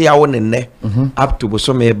day to say ya wo ne up to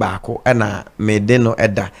bosome baako na me de no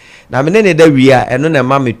eda na me ne da wia eno na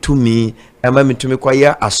ma me tumi kwa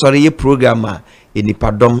ya asore ye program a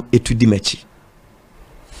enipadom etudi machi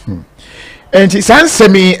and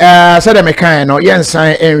sansemi said me kan no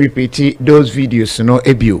yensan and repeat those videos no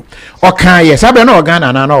ebio okan yes abe no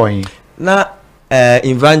Ghana na no yin na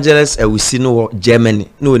evangelist ewusi no Germany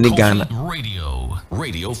no ni Ghana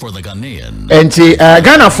radio for the Ghanaian and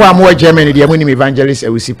Ghana for am Germany the money evangelist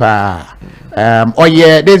ewusi pa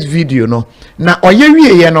oye this video no na oye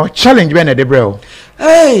wie no challenge be na de brel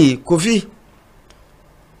hey KOFI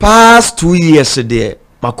past 2 years there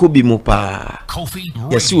makobi mu pa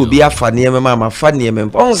yesi obi afa ne mama afa ne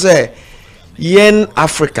mem on say yen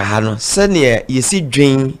Africa ha no se ne yesi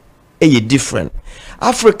dwen different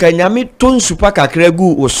Africa nyame ton super kakra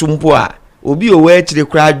gu osumpo a obi owe akire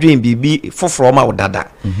kra dwen bibi foforo ma odada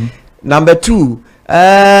number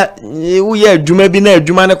 2 wo ye adwuma bi na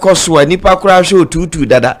adwuma ne koso a nipa kra hwe otutu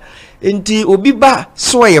dada enti obi ba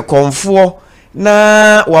so ye konfo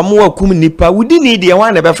na wamo akum nipa wudi ni de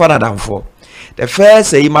wan na be fa dadamfo the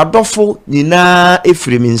first madofo nyina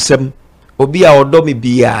efrem nsem obi a odomi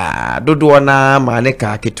bia dodo na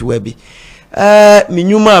maneka ketewa bi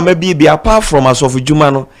minyuma ma bi apart from asofu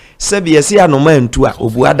juma no se bi yesi anoma ntu a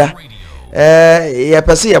obuada ye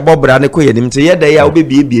pese ye bobra ne ko yenim te ye da ya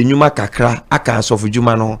obebi enyuma kakra aka asofu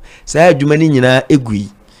juma no se adwuma ni nyina egui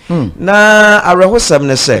na arehosem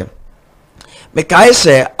ne se me kai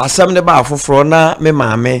se asem ne ba afoforo na me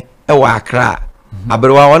maame e wa akra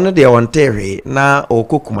aberwa won de won tewe na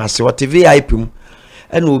okokumase wo TV ipum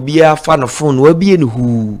ena obi afa no phone wa bie ne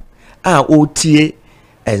hu a otie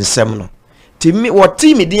ensem no timi wo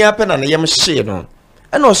timi din apena na yem hye no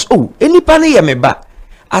ena enipa ne ye me ba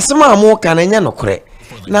asem amu ka na nya nokore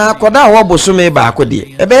na akoda wo bosome ba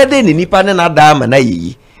akode ebe de ni nipa ne na da ma na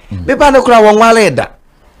yi me ba ne kura won wale da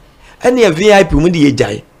ena VIP mu de ye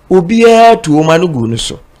jai obi tuo ma no gu no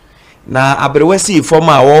so na abrewasi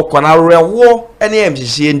forma wo kona rewo ene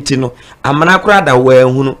emhihie nti no amana kura da wa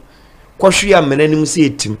ehunu kwhwe amana nim se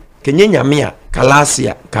etim kenye nyame a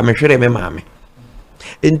kalasia kamehwere me maame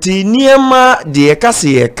enti niema de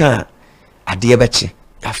kase ye ka ade beche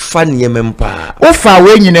afa niemempa ofa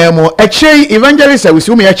we nyina mu eche evangelist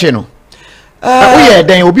awusi mu yache no oye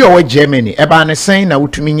den obi owo Germany eba ne sen na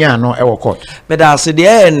wutumi nya no e wo court me da se de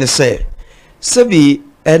en se bi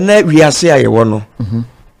ena wiase ayewo no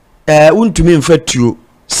untumi mfatuo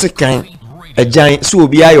sekan ajan so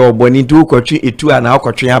obi aye oboni nti ukotwe etu ana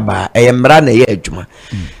ukotwe aba eyemra na ye adwuma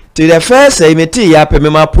to the first emeti ya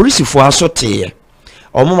pemema police fo asote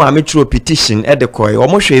omo ma metro petition edekoi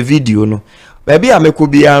omo hwe video no baby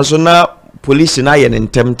amekobia nso na police na ye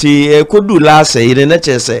ntemti kodu last ire na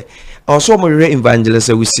chese also mo hwe evangelist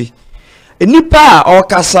awusi enipa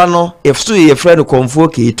okasa no if so ye friend konfo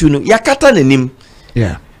ke etu no yakata nanim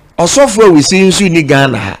yeah osofo awusi nsu ni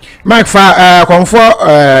Ghana Mike fa konfo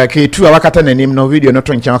ke etu awakata nanim no video no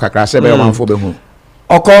to nchen kakra se be omanfo be hu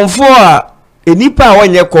okonfo a enipa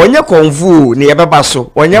onye konfo ni yebeba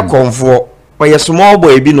so onye konfo oye small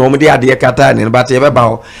boy bi no omde ade kata ne but yebeba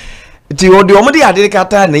ho ti odi omde ade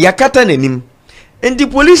kata ne yakata nanim endi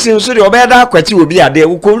police nso de obeda akwati obi ade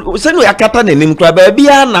se no yakata nanim kra ba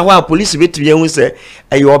bia na ho a police betumi hu se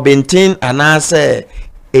ayo benten anase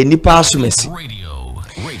enipa asumesi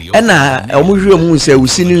ena omuhwe mu se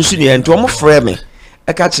usini nso ne ento omfrɛ me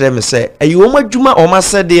eka kyerɛ me se ayo omadwuma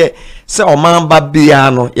omasede se omamba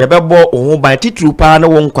bia no yebɛbɔ oho ban titru pa na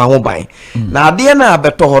wo nkwa ho ban na ade na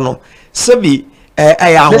abeto ho no sebi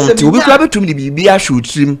aya honti obi kra betum de bibia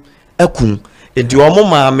hwotrim akun enti omo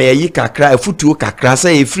ma me yi kakra afutuo kakra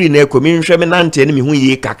se e free na ekomi nhwɛ me nante ne me hu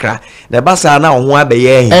yi kakra na basa na ho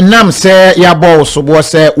abɛyɛ enam se ya bɔ sobo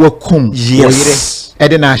se wakum yes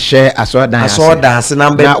ede na hye asodan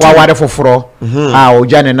number 2 na waware foforo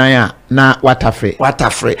oja ne nan na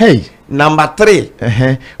watafre hey number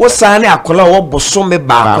 3 wo sane akola wo bosome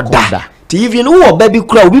ba koda TV no wo ba bi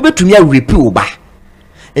kura obi betumi a repeat wo ba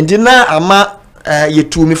enti na ama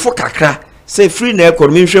yetumi fo kakra say free na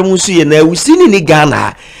economy hwɛ mu su ye na usini ni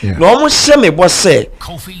Ghana na omo hye me bo se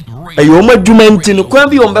ayo omo adwuma enti no kwa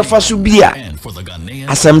bi o mbefa so bia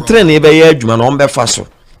asem tre na ebe ye adwuma na o mbefa so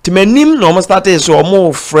timanim na omo start so omo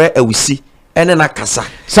frɛ awusi ene na kasa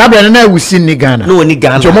sabre na awusi ni Ghana no ni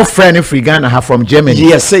Ghana omo frɛ ne free Ghana ha from Germany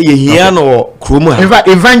yes say ye hia no kromu ha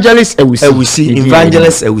evangelist awusi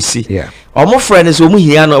evangelist awusi omo frɛ ne so omo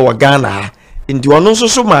hia no wo Ghana ha ndi ono nso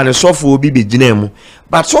so ma ne sofo obi begina mu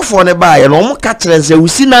but sofo ne ba ye no omo ka kyerɛ se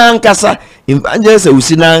awusi na nkasa evangelist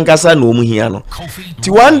awusi na nkasa na omo hia no ti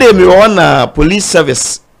one day me won na police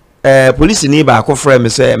service police ni ba ko frɛ me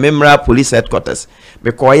say memra police headquarters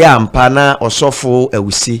because ya ampa na osofo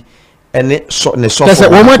awusi ene so ne sofo kese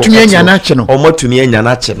wo matumi anya na che no o matumi anya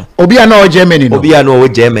na che no obi a na o Germany no obi a na o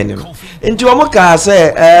Germany no enti wo ka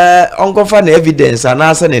say onkofa na evidence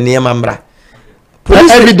anasa ne niema mra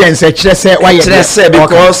police evidence kyerɛ sɛ wayɛ kyerɛ sɛ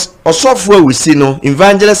because osofo awusi no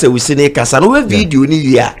evangelist awusi ne kasa no we video ni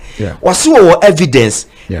wia wase wo evidence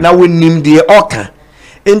na wonim de oka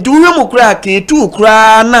enti wo mu kura ke tu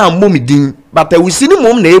kura na momidin but awusi ni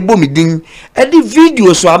mom na ebomidin e di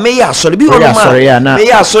video so ameya asore bi ono ma me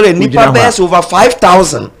ya asore nipa best over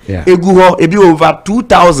 5000 egu ho ebi over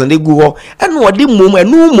 2000 egu ho eno odi mom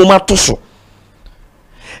enu mom atoso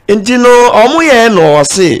enti no omo ye no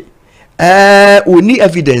se oni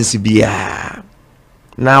evidence bia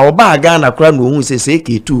na oba Ghana kura no hu se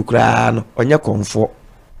ke tu kura no onye konfo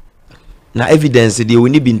na evidence de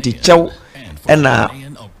oni binti chew ena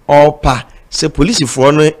opa se police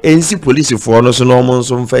for no ensi police for no so no mo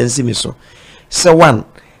so mfansi mi so se one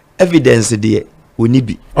evidence de oni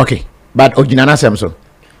bi okay but original asem so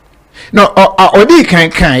no odi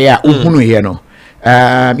kan ya uhunu he no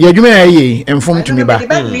ya adwuma ye enfom tumi ba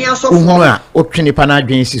uhunu a otwene pa na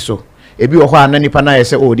adwen si so ebi wo ho ana nipa na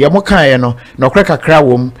yese o de mo kan ye no no kra kakra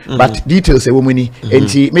wom but details e wom ni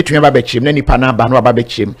enti metumi ba bechem na nipa na ba no ba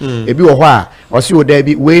bechem ebi wo ho a o se o da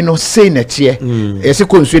bi we no sei na tie yese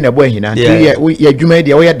konsu na bo ahina ye adwuma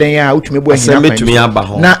de wo ye dan a utumi bo ahina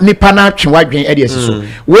na nipa na atwe wadwen e de asiso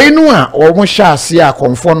we no a o mo hya ase a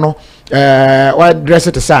konfo no wa dress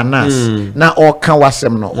it sa nas na o kan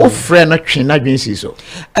wasem no o frɛ na twe na dwen si so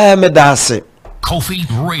me da ase KOFI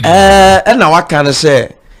Radio na waka ne se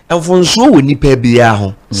enfonso wo nipa bia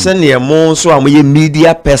ho se ne mo so am ye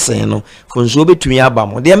media person no fonso betumi aba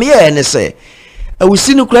mo de me ye ne se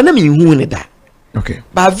awusi no kura na me hu ne da okay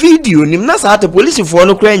ba video nim na sa ta police for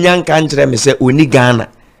no kura nya nka nkyere me se oni Ghana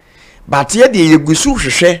but ye de ye gusu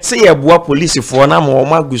hwehwe se ye boa police for na mo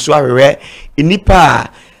ma gusu ahwehwe nipa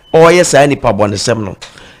o ye sa nipa bonesem no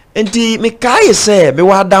enti me kai se me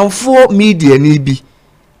wa danfo media ni bi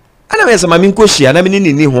ana me se ma min kohia na me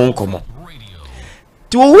ni ho nkomo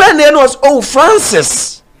ti wo ne no oh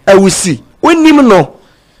Francis awusi onim no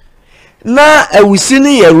na awusi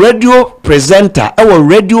ni ye radio presenter our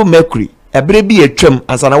radio Mercury ebre bi etwam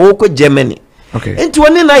ansana wo ko Germany okay enti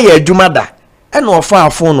woni na ye adwuma da e na ofa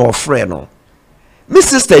afo na ofre no me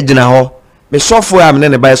sister gina ho me sofo am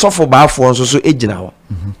ne ba sofo ba afo nso so egina ho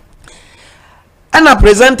ana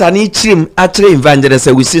presenter ni chirim akire evangelist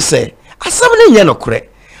we say asam ne nye no kore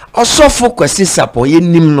osofo kwasi sapo ye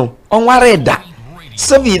nim no onware da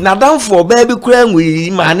sebi na danfo ba bi kura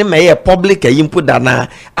nwi ma ne me ye public ayimpu da na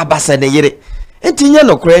abasa ne yire enti nye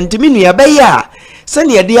no kore enti minua be ya se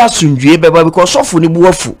ne de asundwe be ba because osofo ni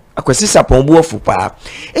buafu akwasi sapo buafu pa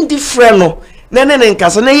enti frɛ no nene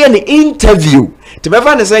nkasa na ye ne interview te be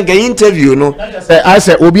fa ne se nka interview no I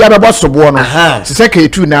say obi abebo sobo no se se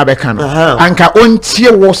K2 na abeka no anka ontie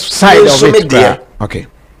wo side of it okay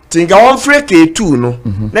tinga on frɛ K2 no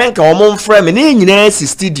na nka o frɛ me ne nyina si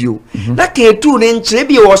studio na K2 ne nkyere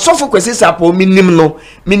bi wo sofo kwasi sapo minim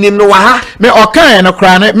no wa ha me okan no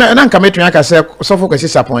kra na nka metun aka se sofo kwasi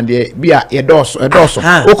sapo de bia ye doso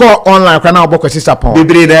uko online kra na obokwasi sapo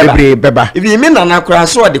bebre beba ibi me na kra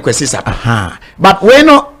so de kwasi sapo but we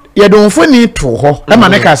no ye don foni to ho e ma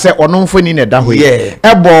ne ka se ono foni ne da ho ye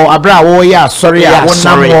ebo abra wo ya sorry a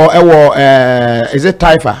wonam ho ewo is it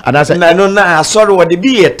taifa and I say no sorry what the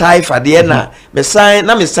be a taifa de na me sign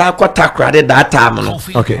kwa takra de that time no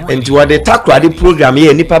okay and what the takra the program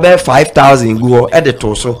here nipa be 5000 go e de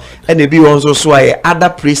to so e na bi won so aye other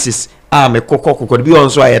places me kokoko de bi won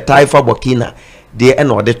so aye taifa Burkina de e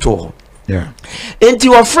na de to ho yeah enti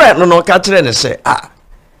wo friend no ka kire ne se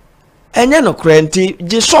enye no krenti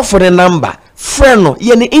je sofore number friend no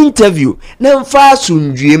ye ni interview na mfa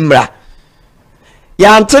sundwe mra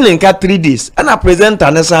ya antene nka 3 days ana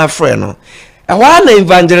presenter ne sa friend no ehwa na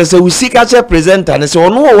evangelist we seek a presenter ne se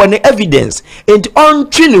ono wo ne evidence and on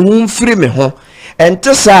twine hu mfiri me ho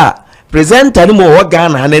ente sa presenter ne mo wo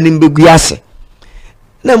Ghana na ni mbegu ase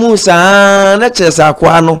na mu sa na chesa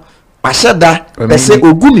kwa no ahyeda bese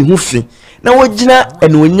ogumi hu fi na wogina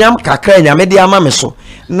enonyam kakra nyame de ama me so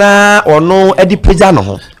na ono edi pagya no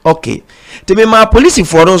ho okay temi ma police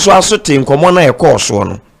for no so asote nkomo na e course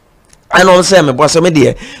no ano se me bosse me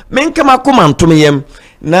de me nka makoma ntom yem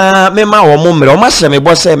na me ma wo mo mere o ma hye me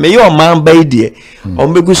bosse me ye o man ba de o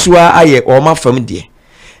mbegusua aye o ma fam de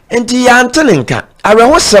enti ya ntene nka awe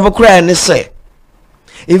ho sebe kura ne se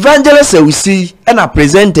evangelist ewusi e na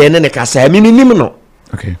presenter ne kasa minim no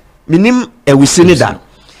okay minim ewusi ne da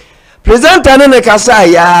presenter ne kasa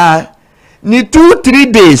ya ni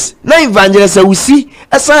 2-3 days na evangelist ewusi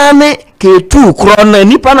asane K2 krona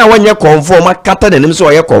nipa na wanye conform akata na nim so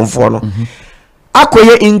oye conform no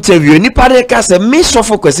akoye interview nipa de kasa me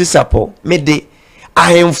sofo kwasi sapo me de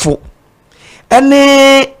ahemfo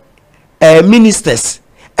ene ministers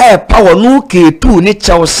power no K2 ni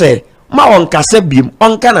chaw se ma won kasa biem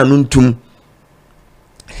onka na nuntum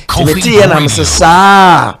komiti na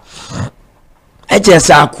msesa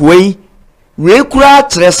ejesa akoyi we kura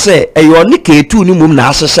trese eyo ni K2 ni mum na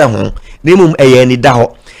asese ho ni mum eye ni da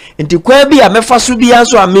ho nti kwa bi a mefa so bia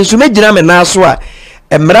so a mensu megina me na so a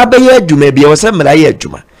emra be ye adwuma bia wo se mra ye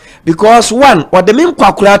adwuma because one what the men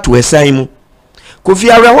kwakura to esan mu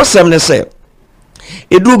kofi awe ho sem ne se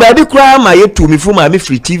edu ba bi kura ma ye tu mi fu ma me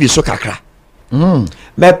free TV so kakra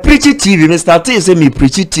me preach TV me started say me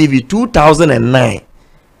preach TV 2009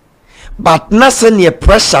 but na se ne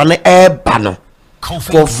pressure ne e ba no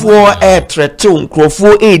kofo treton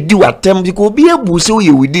krofo di watem bi ko bi ebu se wo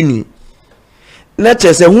ye widini na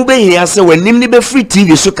chese hu be hia se wanim ni be free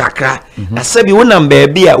TV so kakra na se bi wonam ba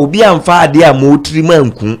bia obi amfa ade a motiri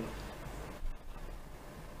manku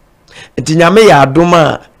enti nyame ya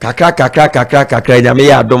adoma kakra nyame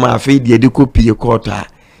ya adoma afi de de kopie kota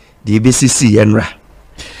de be sisi enra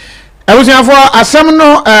abusiafo asem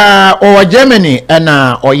no o Germany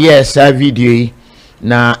na oye sa video yi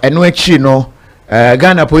na eno achi no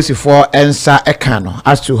Ghana police for ensa ekano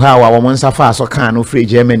as to how our monsa fa so kan no free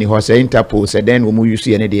Germany ho say Interpol say then we mu use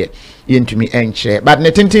ene de yentumi enche but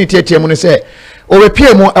ne tintin tietie mu no say o be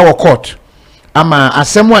pie mu e wo court ama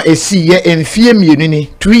asem a esi ye emfie mienu ni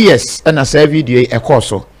 2 years na sa video e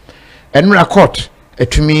course enra court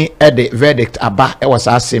etumi e de verdict aba e was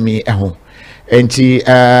asemi e ho enti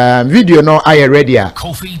video no aye ready a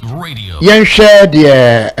KOFI Radio yen share de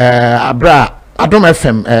abra Adom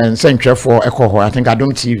FM and Central for Echo, I think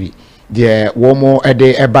Adom TV. The womo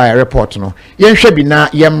ede by report no. Yen shebi na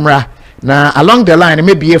yemra na along the line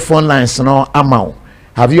maybe a phone lines no amount.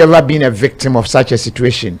 Have you ever been a victim of such a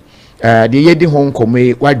situation? The yedi home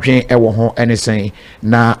come wadwen ewo ho anything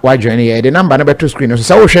na wadwen ye the number na beto screen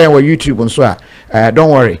so we share on YouTube and so don't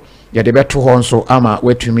worry. Ya de beto ho so ama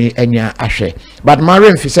wetumi anya ahwe. But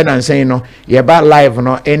Mariam fi said and saying no ye ba live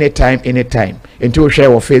no anytime until we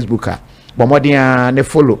share on Facebook bomodia ne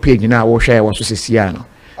follow page na wo share wo so sesia no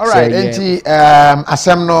All right, enti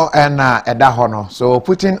asemno na edahono. So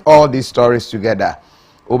putting all these stories together,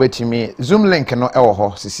 obetimi Zoom link no ewo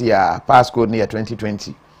ho sisi ya passcode near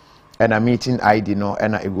 2020 and a meeting ID no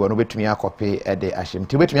and a ego no betumi akope ede ashim.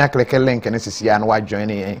 Ti betumi click link and sisi ya no wa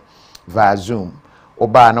join via Zoom.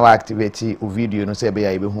 Oba no activate o video no say be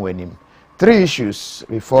ya ibehu anim. 3 issues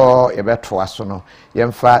before ebeto aso no.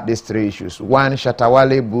 Yemfa these 3 issues. 1 Shatta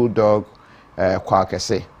Wale Bulldog kwa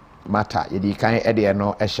Kese matter yedi kan ede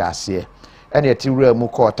no ehyaase ene yeti wura mu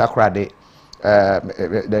court akrade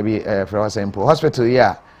there be for example hospital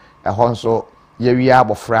ya ehonso yewi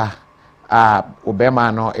abofra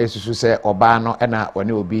obema no esusu se oba no ena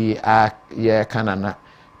woni obi ye kanana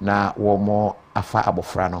na wo mo afa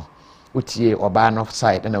abofra no utie oba no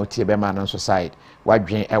side na utie bema no side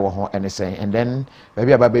wadwen ewo ho ene sen and then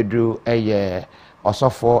baby ababedru eye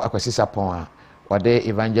osofo akwasisa pon a wade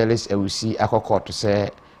evangelist ewusi akoko to say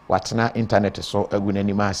watna internet so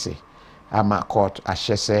agunani ase ama court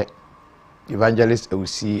ahyese evangelist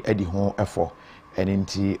ewusi edi ho efo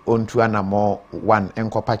eninti ontu anamo 1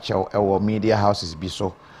 enkopa chew ewo media houses bi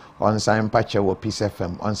so on sign pachew wo Peace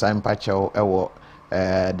FM on sign pachew ewo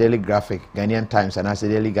Daily Graphic Ghanaian Times and as a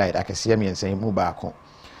Daily Guide akese miensen mu baako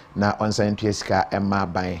na on sign tuesika emma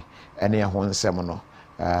ban ene ho nsem no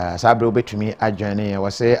Sabre obetumi adjoining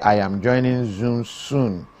was say I am joining Zoom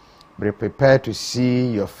soon. Be prepared to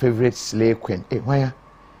see your favorite slay queen. Hey, why?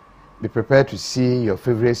 Be prepared to see your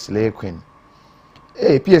favorite slay queen.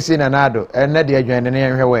 Hey, PSC na nado. Na dey adjoining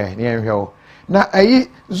na hwe na hwe. Na ayi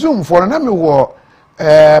Zoom for na me wo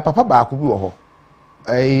papa baako bi wo ho.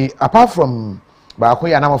 Apart from baako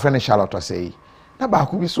ya na mo friend Charlotte say. Na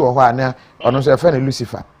baako bi so wo ho na ono so friend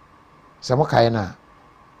Lucifer. Samo kai na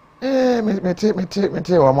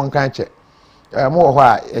mete wa mon kanche mo ho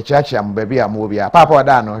a echiachi am baby am obi a papa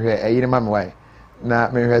oda no hwe eyire ma me wai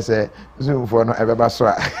na me hwe se Zoom for no ebeba so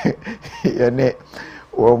a ye ne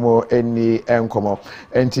wo mo eni enkomo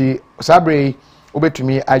enti Sabre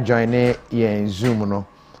obetumi ajoin ye Zoom no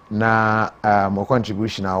na mo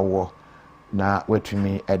contribution awo na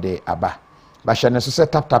wetumi ede aba ba hye ne so se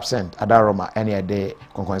tap send adaroma ene ede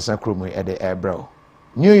konkonsan kromu ede ebro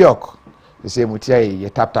New York. The same with you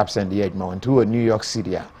tap send the edge mount to New York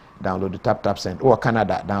City, download the tap send, or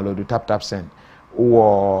Canada, download the tap send,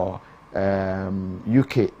 or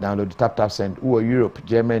UK, download the tap send, or Europe,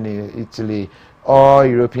 Germany, Italy, all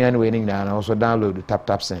European winning now, and also download the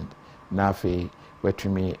tap send. Now, where to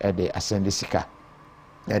me at the Ascendisica,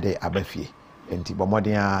 at the Abefi, and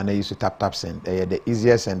Tibomodia, and I used to tap send. They are the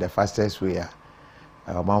easiest and the fastest way.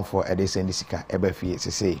 Amount for at the Ascendisica, Abefi,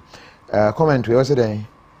 to say. Comment we also there.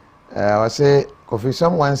 I say, Kofi,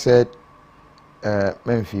 someone said,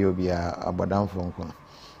 Memphia, Abadam Fonko.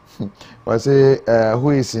 I say,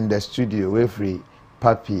 who is in the studio with free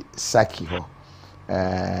Papi Saki ho?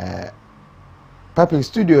 Papi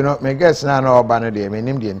studio, not my guess now, no, Banade, my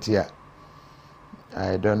name the entire.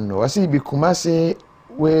 I don't know. I see, Bikumasi,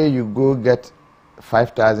 where you go get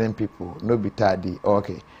 5,000 people, no be tardy,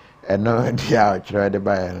 okay, and no, dear, try to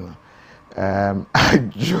buy.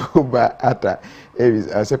 Juba ata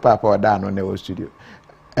I say papa down on the studio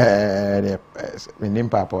me nim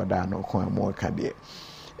papa down no kwa mo ka de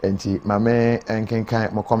enti mame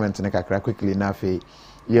enkenkan mo comment ne kakra quickly na fe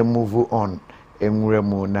ye move on enwure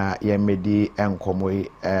mu na ye medi enkomo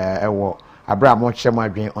ewo abra mo hye mo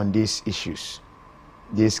adwen on these issues,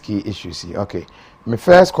 these key issues. Okay, my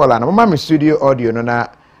first caller na mama me studio audio no na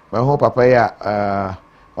my home papa ya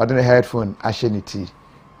ordinary headphone ashenity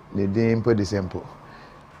the name put the simple.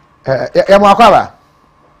 Yamakaba.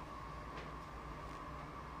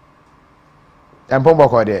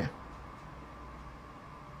 Yampombo there.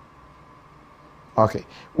 Okay.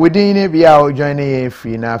 Within it be out joining a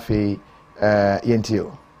free na fe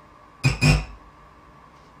yentio.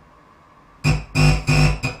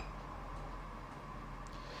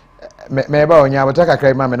 Meba onya botaka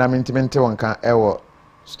krai mama na mintimente wonka ewo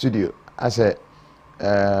studio. I said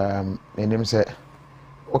my name say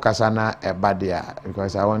Okasana Ebadia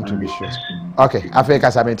because I want to be sure. Okay, Africa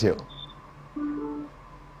Sametio.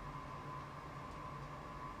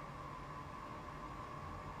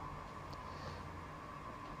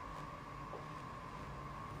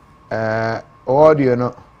 Audio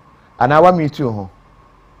no, and I want me too.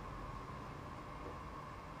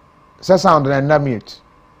 So sound and not mute.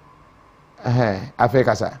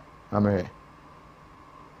 Africa sa, I'm here.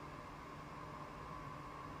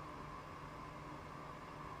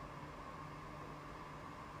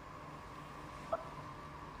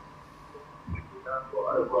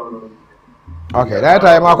 Okay, that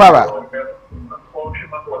time Makwaba.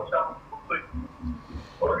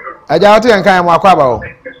 Ajawati and Kaya Makwaba.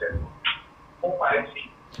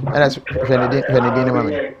 And that's Benedine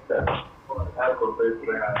Mammy.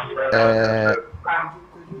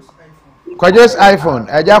 Kwajo's iPhone.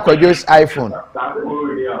 Aja Kwajo's iPhone.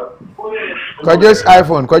 Kwajo's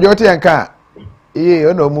iPhone. Kwajoti and car.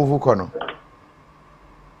 You no move kono.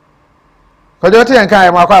 Kwajoti and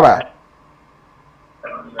car, Makwaba.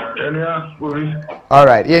 All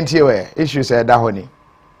right, ENTOA issues said Dahoni.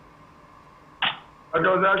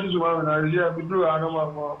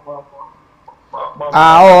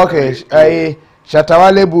 Oh, okay. Shatta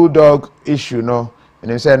Wale Bulldog issue, no.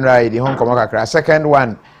 And you said right, the Hong Kong crash. Second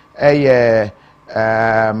one,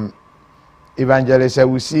 Evangelist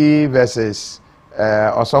Ewusi versus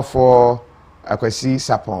also for Akwesi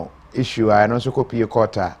Sapon issue. I also copy a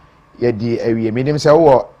quarter. Yedi a medium say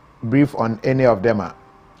what brief on any of them.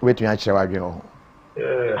 Wait me actually again.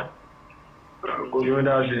 Yeah. Go you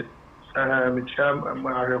know it.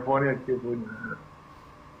 My reporting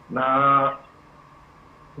na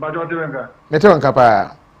but what do Meton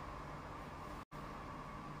kapa.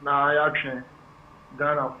 Na action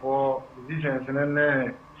Ghana for musicians and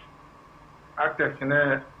actors and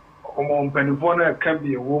omo mpanifo can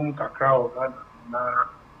be a womb kakra Ghana na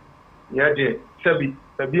yede sebi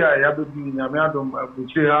a yabedu nyame adom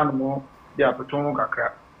abuchi ha no dia peton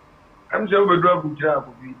kakra. I'm saying we do a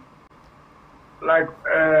like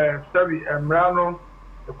Stevie and Brano,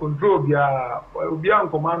 the control be a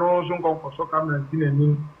commando, some so come and see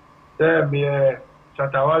me. There be a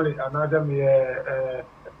Shatta Wale, another me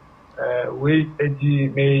way edgy,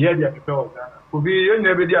 may yet at all. Could be you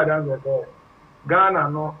never did there. Ghana,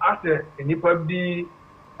 no, after any public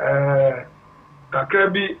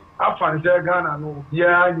Kakrabi, after Ghana, no,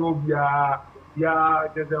 yeah,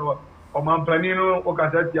 just Omampanino,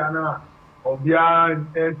 Okasatiana, Obia,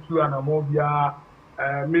 Entu, and Amobia,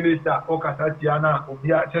 Minister, Okasatiana,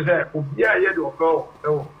 Obia, Cesar, Obia, yet or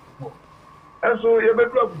go. And so you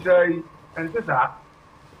better say, and Cesar,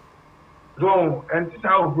 Zone, and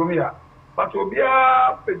Cesar Grumia, but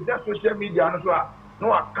Obia, just social media, no,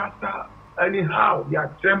 Akata, anyhow, they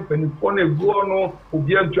are champion, Pone Guano,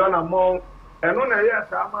 Obia, John Among. And on a year,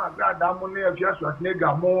 Sama, Damone, if you are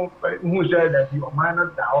Negamo, who said that you are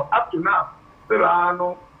minor down up to now.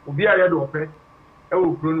 Serrano, Ubia Yadope,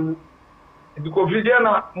 Ewu, the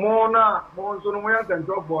Cofidiana, Mona, Monsonoyas and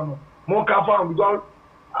Jobono, more Kafa, because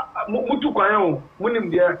Mutukayo,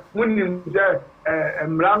 winning there,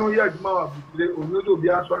 and Mrano Yajma, Unuto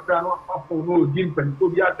Bia Sorcano, Apo, Jim, and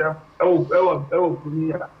Tobiata, Ewu,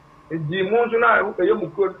 the Monsona,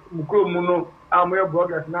 Mukuno. I'm your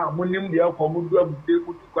brothers now, Munim the alcohol, Mudu,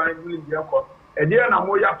 the alcohol. And then I'm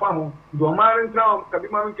more Yapamo, Domarin Town,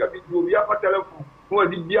 Kabiman Kabi, Yapa telephone, who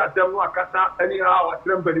did be at them, Kata, anyhow, at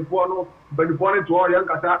them, Benipono, Benipone to all young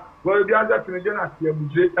Kata, where the other Trinidad,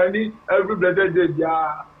 any every blessed day,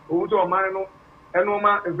 ya, Uto Marino, and no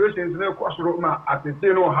man, impressions no cross road at the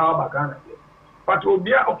Tino Harbor, Ghana. But will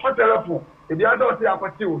be a telephone, if the other say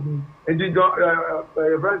apathy with me, and did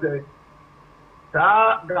Wednesday.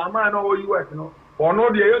 Grandma no US no or no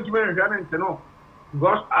the argument Ghana no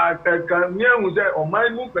because I can near who say or my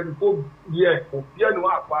move and go yeah or fear no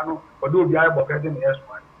apano or do be able to get them yes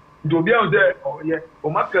one to be on there or yeah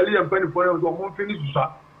or makali and penny for them to finish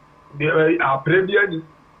the premier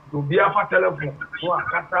to be a telephone so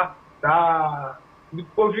akata the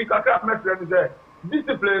KOFI kaka message say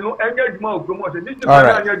discipline no engagement promotion discipline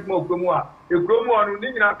engagement promotion e promo anu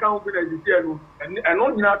ni nyina kan obi na dite no and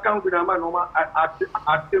no nyina kan obi na ma no ma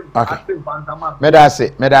active bantama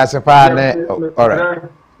medase pa ne all right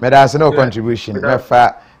medase no contribution me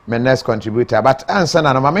fa me next contributor but answer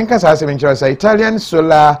na no ma menka sa se menkyerɛ say Italian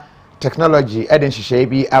solar technology eden hyehyɛ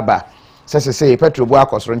bi aba say petrol bu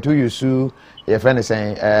akɔsoro nto yusu ye friend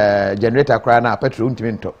say generator kra na petrol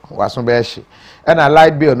ntimi nto waso be hye na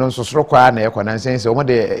light bill no nso soro kwa na ekɔ na nsen se omo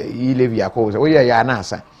de yi levi akɔ so ye ya na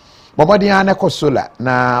asa bomodi ya na kɔ solar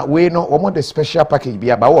na we no omo de special package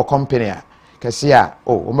bi aba wo company a kese a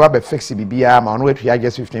omo ba fix bibia ma ono wetua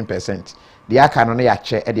just 15% de aka no ya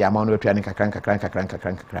che e de ama ono wetua ne kakran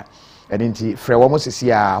nti frɛ wo mo sisi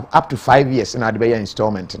a up to 5 years na de be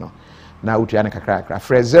installment no na utua ne kakra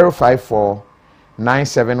frɛ 054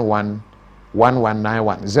 971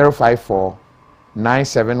 1191 054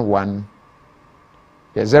 971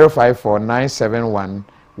 054 971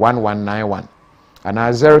 1191 and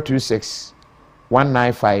 026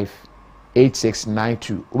 195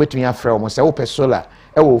 8692 obetumi afrɛ omo sɛ wo pɛ solar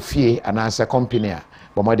e wo fie anansa company a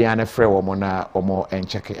bomodi ane frɛ omo na omo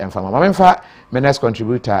encheck emfa mama memfa me next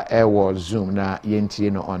contributor e wo Zoom na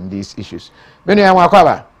yentie no on these issues benu ya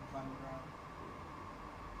mwakwaba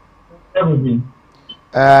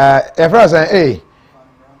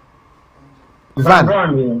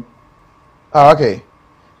Van. Oh, okay.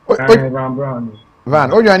 Van Brown.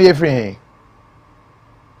 Van, oh, you are near free.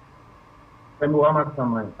 I'm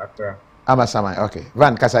Amasaman, Accra. Amasaman, okay.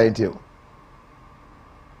 Van, Kasa into you.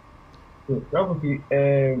 Obviously,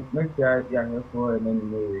 next year, young for and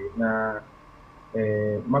anyway, now,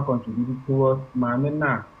 my contribution towards my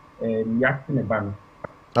men reacting a ban.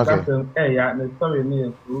 Okay. Yeah, the story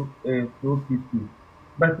near through PC.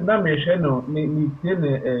 But that may share no, me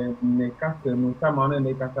castle, no, someone and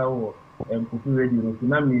they cast and could radio,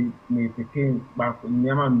 tsunami may became back in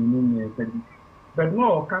Yaman, but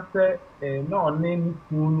no, Casta, no name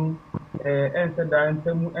soon, answer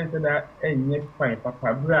that, and yes, fine,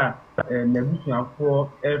 Papa Bra, Nebuchadnezzar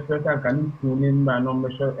for a person can soon in my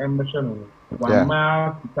number ambition. 1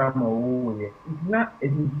 mile to some away. It's not a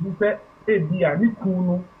disease, a dear, this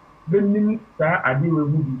cool. Benin sir ade we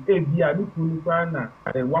be bia ni kunu na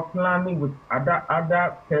what planning with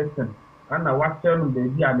other person and what tell them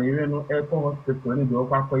baby and you know airport hospital ni do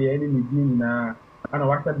kwa koye ni ni na and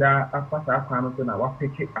what da after that plan so na what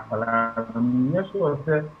pick apala yes so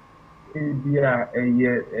say bia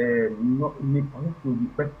no ni possible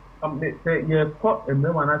but say ye ko e me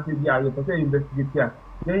wana say bia ye say investigate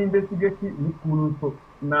ye investigate ni kunu so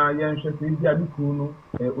na yen hwese bia ni kunu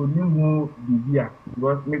onimu bibia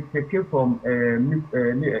because me take from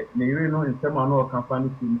ne yire no nsema no company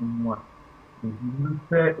kunu mu a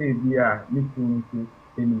say bia ni kunu so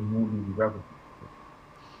enimu bibia.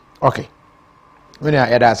 Okay, when you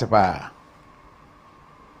hear pa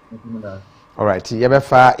all right, you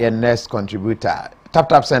ever your next contributor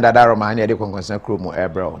tap send that Roma and you concern crew mo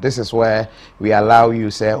bro. This is where we allow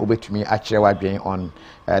you say obetumi actually wadwen on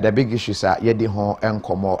the big issues are yedi ho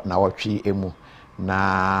enkomo na watwi emu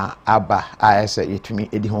na aba say yetumi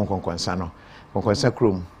edi ho concern no concern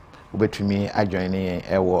crew obetumi adjoin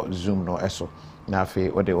ewo Zoom no eso na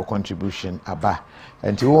afi ode o contribution aba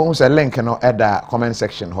enti wo say link no eda comment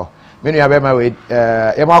section ho menu ya be ma we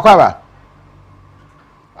e mo akwa ba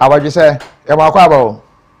abaji say e mo akwa ba o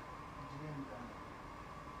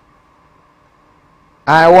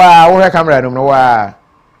wow, where camera no wow.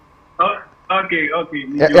 Okay.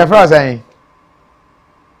 Your first saying.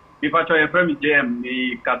 If I try a friend JM,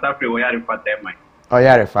 the Catafre will have for them. Oh,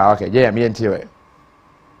 yeah, okay, JM, me and you.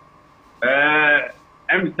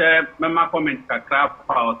 I'm saying, my comment can craft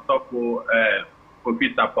or stop for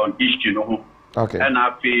computer upon issue, no. Okay. And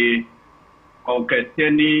I feel okay,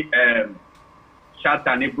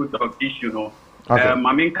 Shatta Wale issue, no.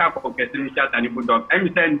 Mamin cap of Kese Shatta Wale.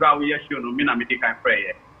 I'm saying, we issue no, me na me can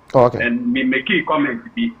pray. Okay. And me make a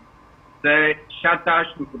comment be say Shatta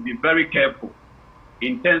should be very careful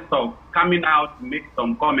in terms of coming out to make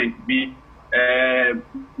some comments be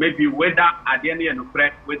maybe whether at the end of the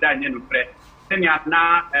press, whether at the end of the press. Then you have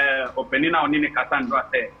now opening our name Cassandra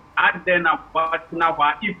say at then what now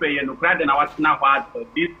if you know then what now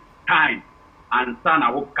this time and son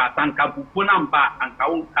I hope Cassandra Bupunamba and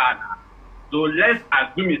Kaunkana. So let's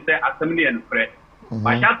assume it's assembly and press.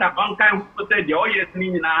 But Shatta on kind who said the OS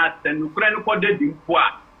Nina and Ukraine for the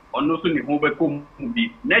Dimpoa or no soon in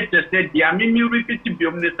be. Let's just say the Amimi repeat to be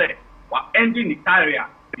say what ending the career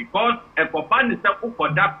because a Popan is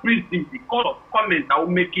for that prison because of comments I will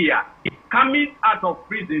make here. Coming out of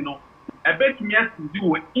prison, a bit has to do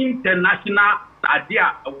with international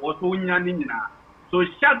idea was Unyanina. So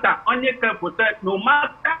Shatta on your careful no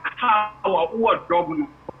matter how our word trouble.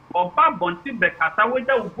 Or Babonti Bekasa,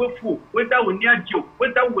 whether we go full, whether we near Joe,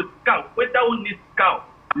 whether we scout, whether we need scout.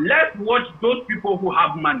 Let's watch those people who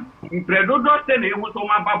have money. In Predodo say they want to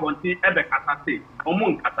Babonti Ebekasa say,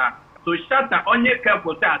 Omunkata. So Shatta on your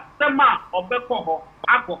careful that Sama or Beko,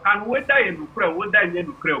 Ako can whether in Ukraine, whether in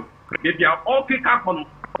Ukraine. They are all pick up on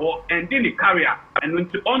or ending the carrier and when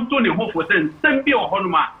to onto the hope for saying, send me or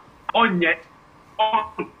Honma on yet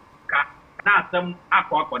on now some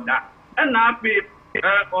Ako that. And now pay.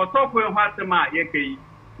 Or software Hasema Yeke.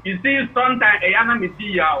 You see, sometimes a young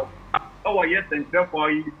missy out. Oh, yes, and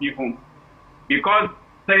therefore you home. Because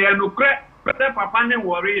say a lucre, but Papa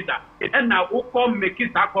worried that. And now who come make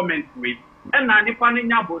it a comment with. And now the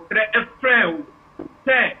Paninya Botre a frail.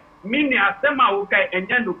 Say, Mini Asema okay, and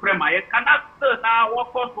then lucre my cannot now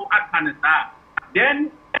walk off to Akanasa.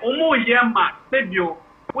 Then, Omo Yema, said you,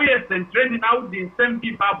 we are training out the same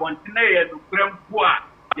people on Tine and Lucre Poor.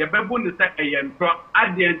 Ye bebu ni se eyentro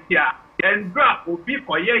adientia endra obi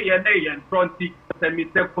koye ye na eyentro nti se mi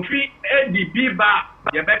se kofi edi biba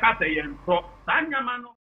ye beka se eyentro sanyama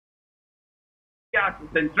no ya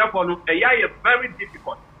se ntrefo no eya ye very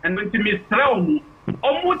difficult and nti mi sre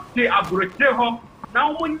omu ti abroche ho na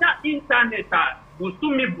omu nya internet a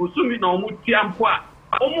busumi na omu ti ampo a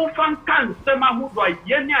omu fan kan sema hu do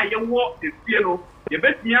ye ni aye wo efie no ye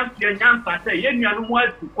betumi asua nyansa sɛ ye nuanu mu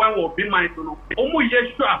atu kwan wɔ bi man so no ɔmo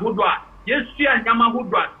ye sua hodo a ye sua nyama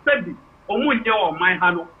hodo a sɛbi ɔmo nye wɔ man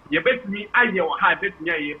ha no ye betumi ayɛ wɔ ha betumi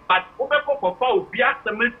ayɛ but wobɛkɔ kɔfa obi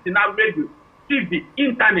asɛm tina radio TV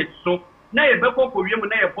internet so na ye bɛkɔ kɔ wiem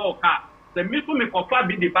na ye bɔ ɔka sɛ mi so mi kɔfa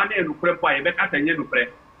bi de ba na enukure po a ye bɛka sɛ nye nukure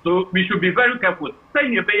so we should be very careful sɛ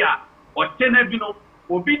ye bɛ ya ɔkyɛ na bi no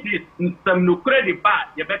obi di nsɛm nukure de ba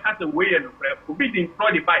ye bɛka sɛ wei yɛ nukure obi di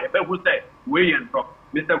ntorɔ de ba ye bɛhu sɛ wei yɛ ntorɔ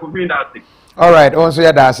Mr. Kofi Ndase. All right, also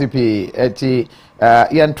ya da CP eti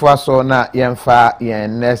yen twaso na yen fa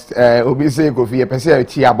yen next obi say Kofi ye pese e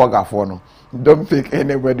ti abogafo no. Don't pick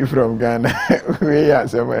anybody from Ghana. We are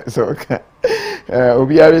so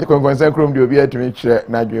obi are concern chrome the obi atumi kire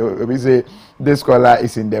na obi say this caller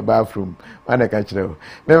is in the bathroom. Man ka kire.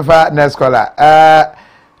 Memfa next caller.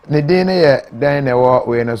 Ne din ye dan na wo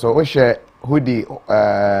we no so wo share hoodie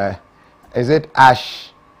is it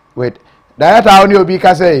ash with that how ni obi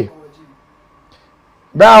ka say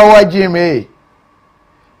ba wo gym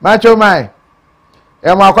macho mai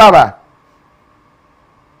e mo akwaba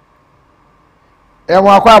an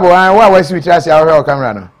wa wasi witira si awo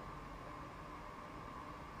camera no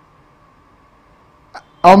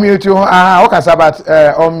on mute you o ka sabat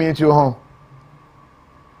on mute you home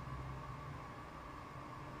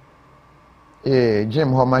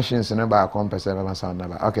gym home machines no ba compensate ba sound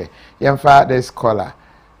number okay yemfa this caller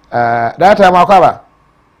that time akwaba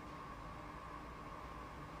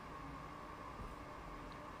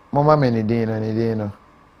mama many no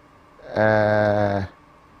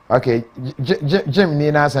okay Jim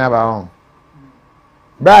ni na san ba hon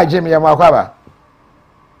bra Jim ya akwaba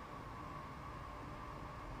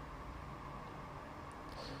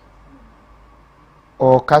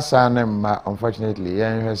o kasa na ma unfortunately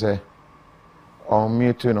yen hwe say on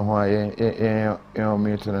mute no ho yen on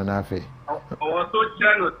mute no na fe so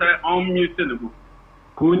channel say on mute no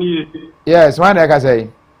kuni yes man I can say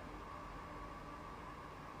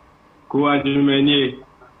ko ajumeni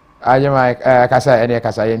ajuma kasa ene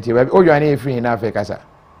kasa yenti we o yoni free na fe kasa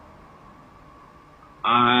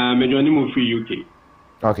me joni mo free UK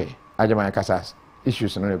okay ajuma kasa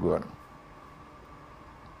issues no go on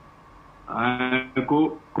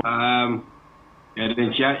ko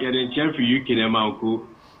yɛden kyɛ fi UK na ma ko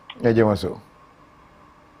eje mo so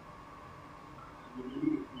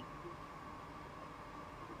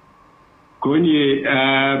ko ni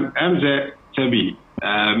amze tabi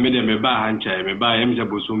me de me ba hancha me ba yamze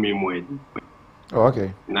bosu mi mo oh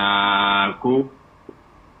okay na ko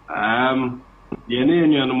yene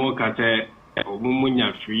nyanu mo kate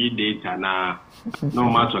omunya free data na no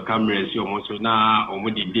matter camera si omo so na omo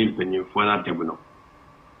di dimpanifo na table no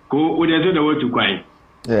ko o de so da wotu kwan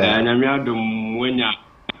nyame adom wonya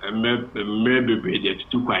mrebebe de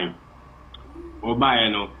tutu kwan o baaye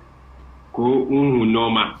no ko unhu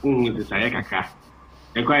normal unhu sesaye kaka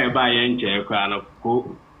e kwa e baaye nche e kwa no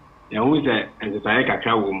ko e hu se sesaye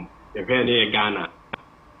kaka wom e fe ne Ghana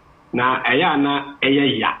na eya na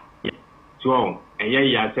eye ya so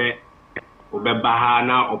eye ya se obeba ha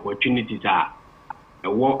na opportunities a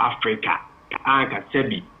ewo Africa anka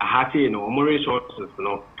sebi ahate no mo resources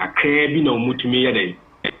no kakra bi na omutumi ye dey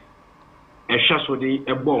ehwa so de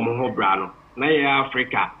ebo mo ho bra no na ye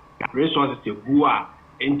Africa resources egu a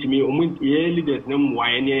entimi ye leaders na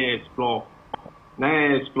mwaye ne explore na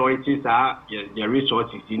exploit sa ye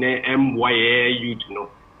resources ne mwaye youth no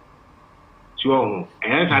so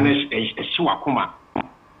ka na ehwa koma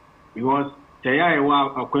because taya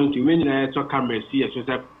ewa akwantu we nyina to camera si so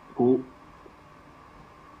say ko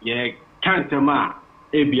ye kantama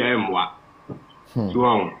ebia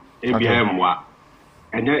so ebia mwa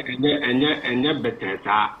enye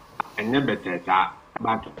beteta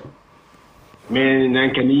but me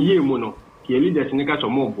nanka ni yemu no ke leaders ne ka so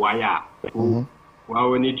mo boa ya wa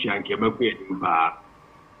woni tuanke ba ku edim ba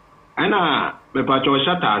ana be pa cho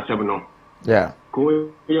Shatta asem no ko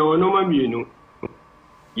ye wono ma mienu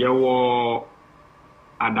ye wo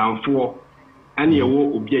adamfo ane ye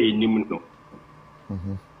wo obi a enim no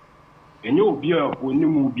enye obi a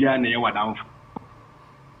onim obi a na ye wadamfo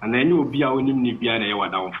ana enye obi a onim ni bia na ye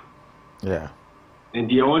wadamfo and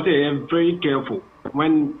they also very careful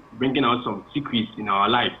when bringing out some secrets in our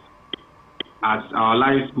life as our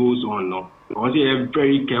life goes on no also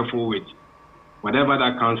very careful with whatever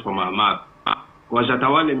that comes from our mouth because Shatta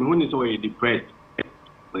Wale me who is so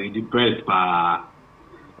depressed pa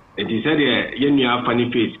and he said you have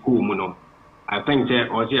funny face cool no I think that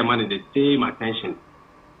also a man the same attention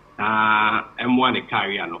M1 the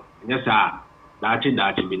career no yes sir that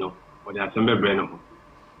be no or the assembly brain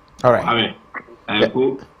all right amen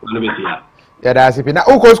go no be here that's it na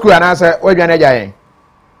uko school and answer we gwana jayen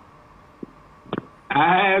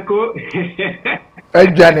Go.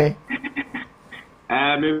 Johnny.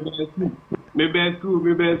 Maybe school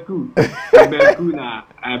now.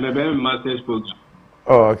 I'm a very master's program.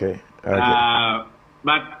 Oh, okay.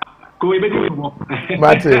 But go Mate.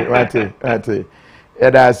 Yeah,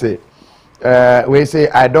 that's it. We say,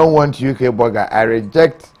 I don't want UK burger. I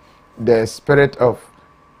reject the spirit of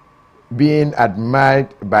being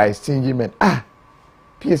admired by stingy men.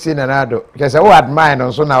 PC Nanado. Because I admire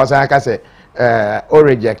on so now, I say, or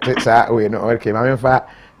reject it, sir. We know, okay, my fa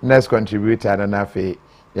next contributor and a fee,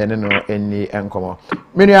 you know, any uncommon.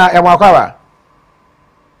 Minia, and Wakawa.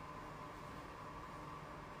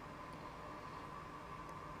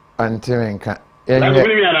 Until I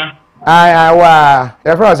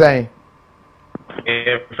you're saying.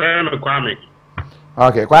 Kwame.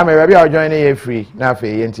 Okay, Kwame, maybe I'll join you free. Now for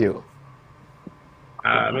you until.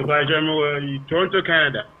 Maybe I join Toronto,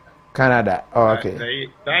 Canada. Canada. Oh, okay.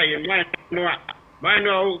 Man,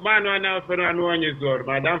 now for no one is good.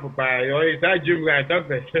 Madame for or is that Jim guy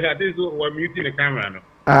doctor? That is what muting the camera.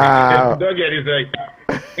 Don't get it right.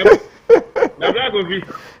 Now that will be.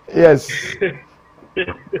 Yes.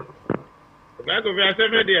 That will be a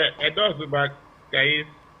 7 day. A dozen back, guys.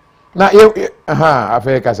 Now you, I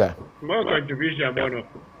feel Kasa. More contribution, Bono.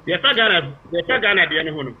 Yes, I got the end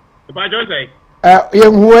of the Bajon say.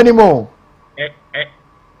 Who anymore?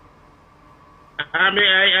 I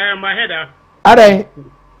am my header. Are they?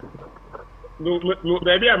 No,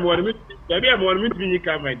 baby, I'm one meeting you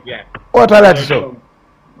come right here. What are that so?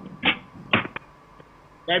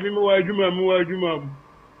 Baby, more Juma.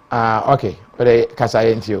 Okay. But they Kasa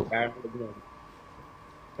into you.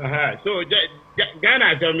 So,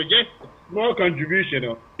 Ghana, just small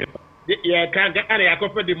contribution. Yeah, Ghana, I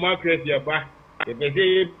cover democracy. If they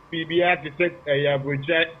say PBR to set a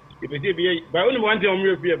budget, if they say, but only one thing on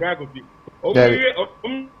me be a bag of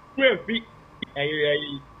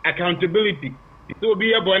accountability. So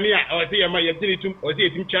be a bonnet or say, my utility or say,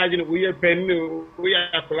 it's charging, we are pen, we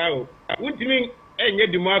are flower. What do you mean, any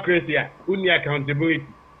democracy, only accountability?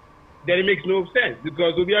 Then it makes no sense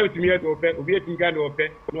because we'll be able to meet open, we'll be able to get open,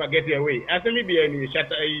 no get away. As me be any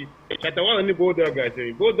Shatta Wale and Bulldog, I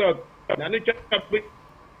say, Bulldog, and the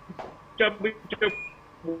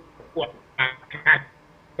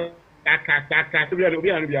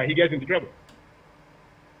he gets into trouble.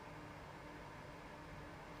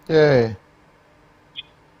 Yeah.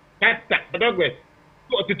 That's the dog way.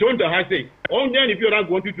 So to Toronto, I say, only if you don't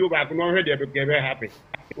want to do back, no heard they're very happy.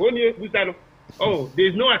 Only we start. Oh,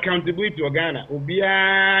 there's no accountability to Ghana. Thank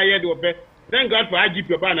God for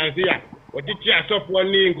IGP Ban and say, what did you stop one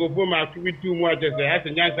name go for my 2 more just as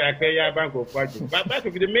a chance I pay a bank of party. But back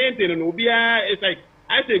of the main thing, it's like,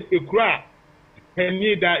 I say a cry,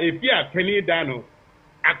 penny that if you are penny dano,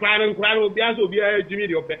 a crown and crown will be also be a Jimmy,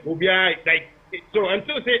 will be like, so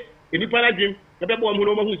until say, in the paradigm, the people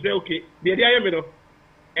who say, okay, the idea,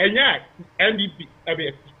 and yeah, NDP,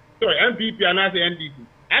 MPP and I say NDP.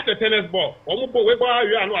 At a tennis ball, almost we buy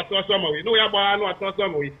you and what some way. No, you buy no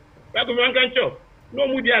some way. That's the one can show. No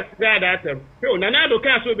moody at that. No, Nana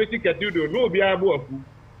can't so basic at you do. No, be a book.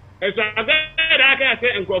 And so I can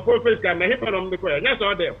say and go for first can hit on the question. That's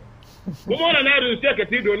all there. More than that, you check a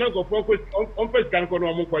video, not go focus on first can go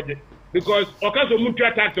on project. Because Okaso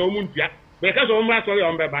Mutua tax or Muntia, because of my story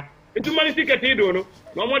on Baba. It's too many tickets, you don't know.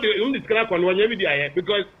 No more the disconnect on one every day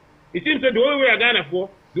because it seems that the only way I got for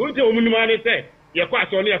the only woman say. You're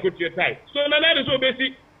quite only a good your type. So now that is so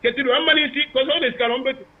basic. Consider how many see because all this can on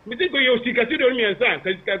but we think you see consider me and son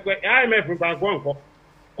because IMF from Bank One. Come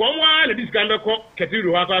on, this can call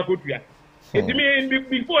Cathedral Haka Kutia. It means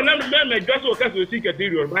before now, men just so cast to see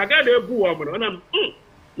Cathedral. I got a boo woman on them.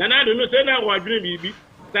 Now I don't know, say now what dream be.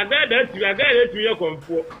 That you are guided to your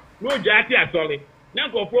comfort. No jatty at all. Now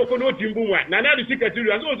go for no timbu one. Now that you see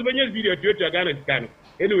Cathedral. I also many video to your Ghana scan.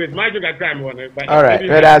 Anyways, magic at time one. All right,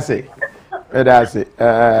 that's it. That's it.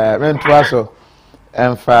 When to also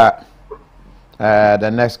and for the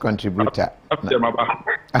next contributor.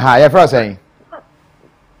 You're first saying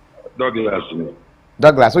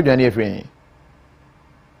Douglas, what do you need for me?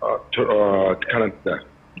 Canada.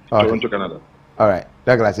 Toronto, Canada. All right,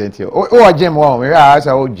 Douglas, ain't you? Oh, Jim, maybe I ask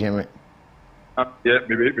old Jim. Yeah,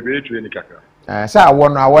 maybe training Kaka. So I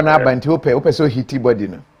want to buy into open so hitty body.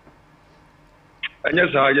 And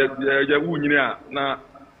yes, I wouldn't now.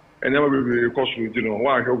 And never will cost you,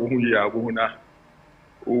 why you are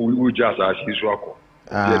who just as his rock.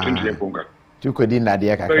 You could in that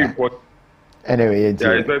very important. Anyway, it's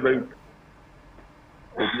very.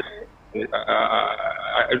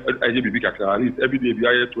 I did be big at least every day,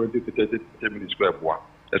 be 20 to 30 minutes square one,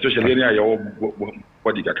 especially any of your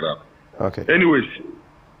body. Okay. Anyways,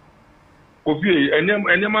 Kofi, and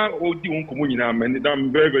Odi Uncomunina, and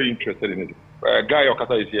I'm very, very interested in it. Guy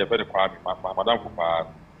Okata is here, very quiet, Madame Kupa.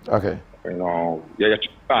 Okay. You know, yeah,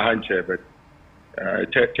 hand chair, but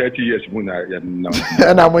 30 years, and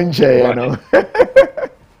I'm in chair, you know.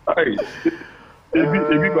 Hey,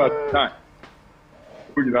 if you got time,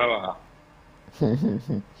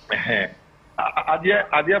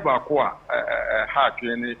 Adia Bakwa, hack,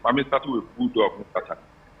 and I mean, start with food dog.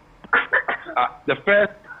 The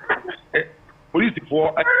first police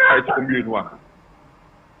before I told you one.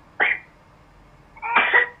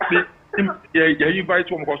 Yeah, you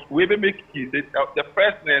invite one because we make it. The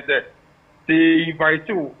first thing is that they invite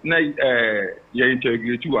you, you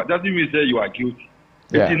integrate you. Doesn't mean say you are guilty.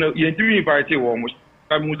 Yeah. You know, you invite you almost.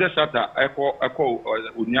 I'm just Shatta. I call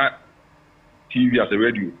Unia TV as a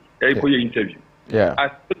radio. I call your interview. Yeah.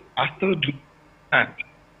 I still do that.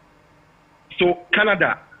 So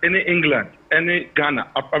Canada, any England, any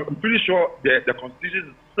Ghana, I'm pretty sure the constitution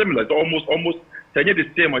is similar. It's almost the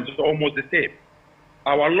same, or just almost the same.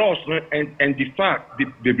 Our laws and the fact,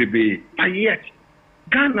 but yet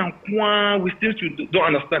Ghana, we still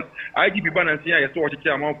don't understand. I give you balance here. I saw what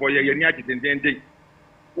you amount for your United and then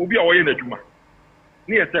will be away in the Juma.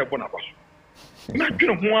 Near Bonabas.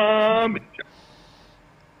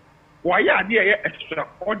 Why are there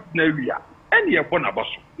extraordinary? Any Bonabas.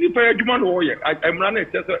 If I do man, I'm running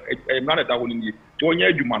a man that will need to one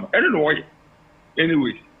year, Juman. Anyway,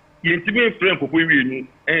 anyways, the intimate friend for we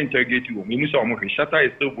interrogate you. Minister Shatta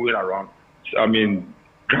is still going around. I mean,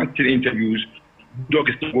 granting interviews. Dog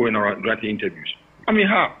is still going around granting interviews. I mean,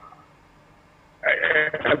 how?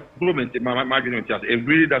 My argument is it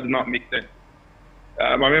really does not make sense.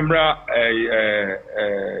 My member, I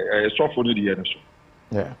saw for the year.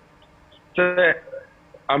 Yeah. So,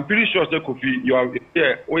 I'm pretty sure that Kofi, you are we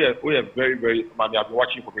are very, very. I mean, I've been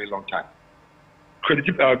watching for a very long time.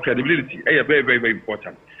 Credibility, very, very, very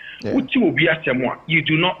important. What you will be at someone, you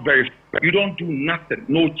do not verify. You don't do nothing.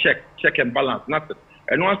 No check and balance, nothing.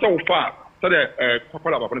 And once so far, so the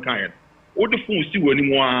couple of upon kind. All the phone see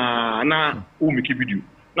anymore. Now, who make video?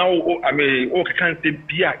 Now, I mean, okay, can't say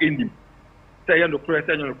beer in him. Say on the press,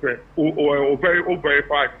 or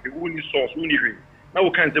verify the only source, only ring. Now,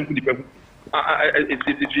 we can't say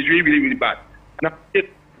it's really, really, really bad. Now,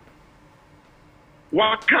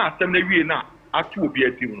 what can't them we now? I will be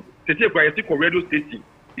a team. They take by a radio station.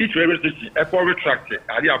 Each radio station, a power retracted.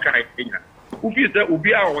 I did kind of thing. Who feels that will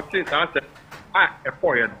be our sense answer? A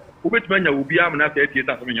foreign. Which man will be able to say it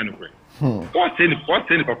as a million. What's saying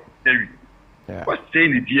for theory? What's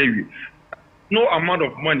saying the theory? No amount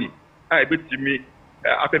of money. I bet to me,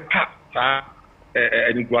 I pay part,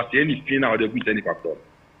 and was any fee now, the which any factor.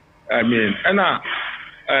 I mean, and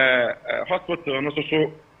hospital and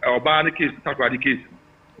also or bar the case, talk about the case.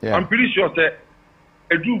 I'm pretty sure that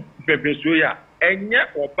a group Venezuela and yet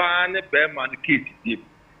or ban the Bearman case,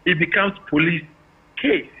 it becomes police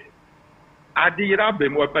case. I did rabbi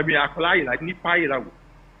what I mean, I apply like Nipa.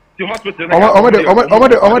 The hospital,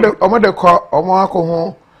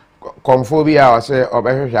 Conphobia, or say, or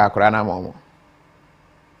better, Jacarana Momo.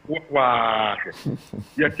 Wow,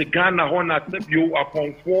 yet the Ghana honor you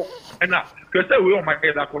upon 4 and that because I will my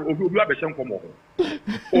head up or will be a shame for more.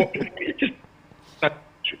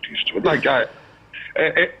 Like guy,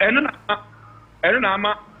 and then I'm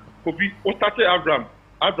could be started Abraham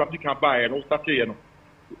you can buy and start you know.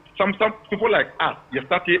 Some people like us, you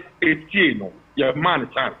started 18, you're man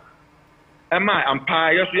chance. Am I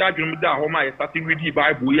empire? Yes, we are doing that. Home, I started with the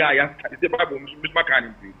Bible. Yeah, it's the Bible, Miss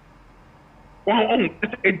McCann. A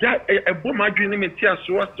woman dreaming in tears,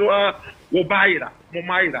 so Obaira,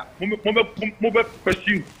 Momaira,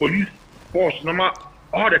 pursue police force, no matter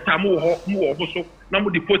all the time, more also,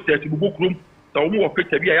 number deported to the book room, so more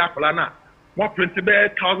picture be a yapalana. More printed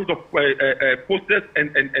thousands of posters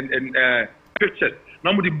and pictures.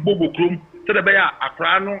 Number the book room, to the bear, a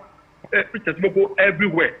crano, pictures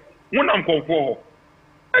everywhere. One I'm going for.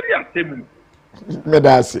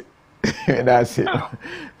 That's it. That's it.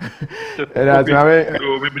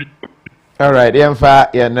 All right,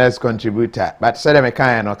 your next contributor. But say them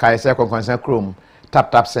kind of Kese concern Chrome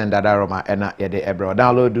tap send that aroma and the ebro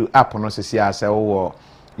download do app on say over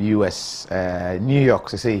US New York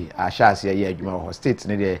say I shall say yeah states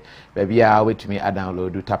ne baby I wait to me I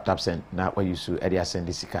download do tap send now what you so area send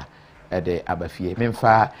disika at the abafie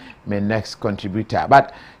memfa my next contributor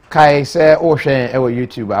but Kai say oh share our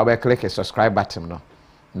YouTube I will click a subscribe button no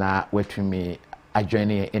na wait to me I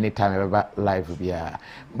join anytime ever live be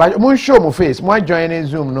but moon show my face more joining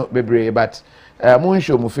Zoom no bebre but moon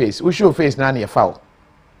show my face we show face na near foul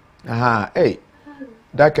hey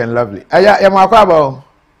that can lovely aya ya makwabo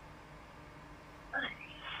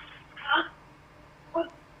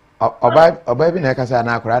Oba bi na kasa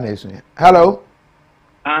na akora na esu. Hello.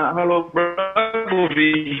 Hello, brother.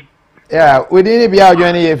 Yeah, we didn't be out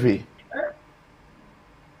joining you free.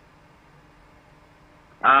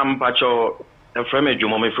 Pacho, a friend of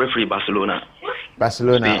Jumo, free Barcelona.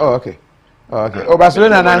 Barcelona. Oh, okay. Oh, okay. Oh,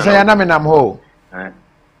 Barcelona, and say, I'm home.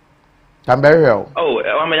 I'm very well. Oh,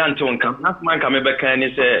 I'm a young tone. Not man come back and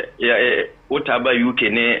say, yeah, what about UK?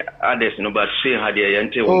 Others, no, but say, how they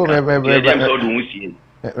enter. Oh, maybe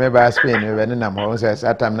I Spain, when I'm home, says,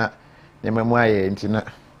 at I'm not the memoir into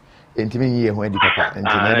year when the papa and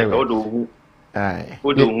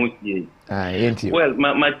well,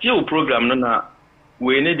 my chill program, no,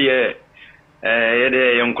 we need the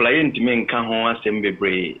young client men can home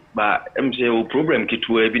assembly, but MCO program kit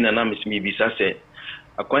to have been anonymous me be say.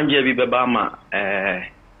 A quanja be Bama,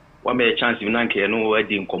 what may a chance in Nanke and no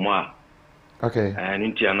wedding come. Okay, and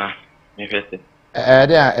Indiana, invested.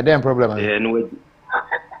 There problem. No,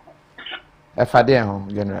 if I dare home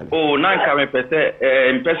generally. Oh, Nanka, in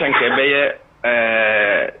person can be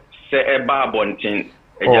say a bar bonting.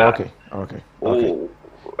 Oh, okay. Oh,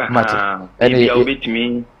 any bit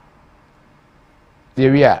me.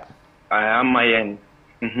 There we are. I am my end.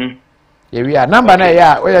 Here we are. Number na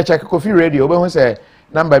ya, we check KOFI radio. We say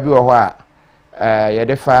number bi wo ho a ye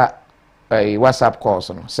defa WhatsApp calls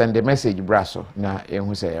no. Send the message braso na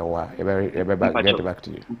ehun say ye wa. Ye get back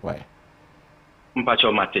to you. Why?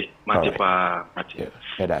 Mpacho mate pa mate.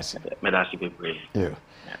 Medasi bebre. Yeah.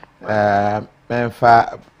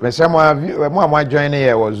 Menfa me join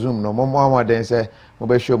here was Zoom no mo den say mo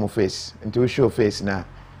be show mo face. Until show face na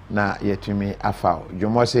yetumi afa.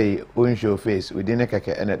 Jomo say on show face within a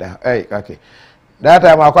keke eneda. Hey, okay. That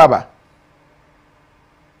time akwaba.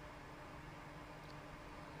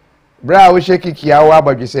 Bra we shake ki awa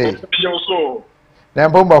ba you say. Na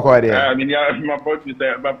mbombo kwa dia. I mean ya my body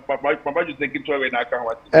say papa you take it to when I can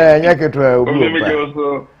what. Nya ke to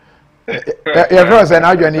obu. Your friend say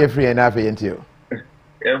now you free and half into.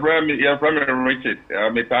 You're from Richard.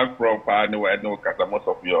 Me thank from far no cause most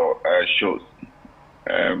of your shows.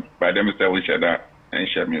 By them say we share that and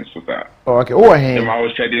share me so that. Oh, okay. Oh, him. I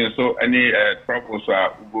was shedding so any problems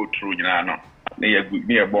go through you know. Me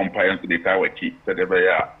a bomb pie into the tower key. So they be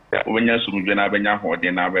when you soon be na be nya ho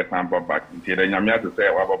de na be tan back. Until the nyamia to say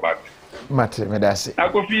wa back. Mate me da se. I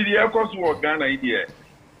go feel the course work Ghana idea.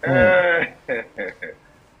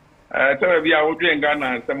 Tell me I would in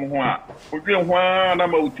Ghana some ho a. Would be ho na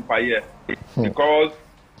ma utipaye. Because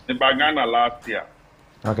in Ghana last year.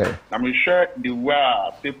 Okay. I'm sure the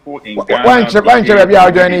way people in Ghana. One chap be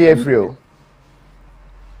out joining here free.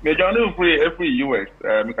 Me joining free every US.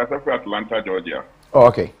 Because I'm Atlanta, Georgia. Oh,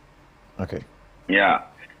 okay. Okay. Yeah.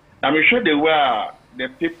 I'm sure the way the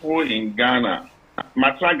people in Ghana,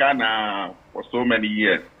 Matra Ghana for so many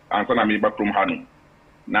years, and so I'm back from Hanu.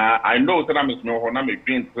 Now I know that I'm no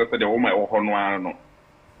dream to say the woman or no.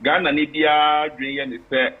 Ghana Nidia dream is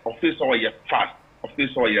say office or you fast,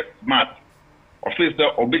 office or you smart. Officer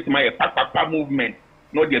or bit my papa movement,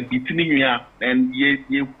 not the beating you and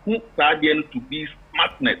you hook to be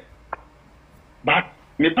smartness. But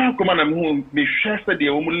me pa come on who me share the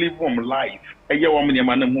only live from life. A year woman your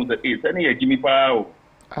man who that is any Jimmy Pao.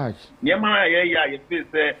 Yama you feel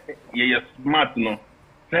say you smart no.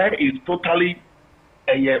 That is totally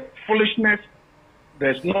a foolishness.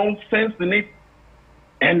 There's no sense in it.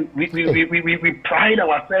 And we pride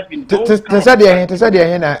ourselves in those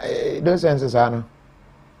those senses are no.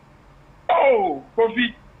 Oh,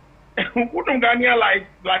 KOFI. Who don't Ghana like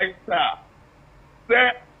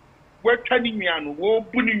say we're telling me and we're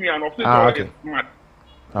putting me and officer smart.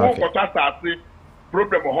 Oh, what I say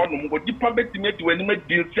problem on but the public to when you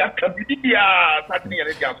deal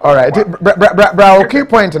all right, bra key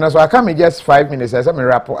point and so I come in just 5 minutes as I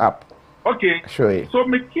wrap up. Okay. Sure. So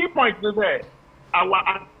my key point is that our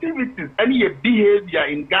activities, any behavior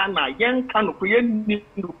in Ghana, young can create in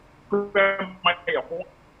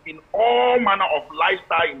all manner of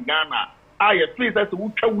lifestyle in Ghana. I please as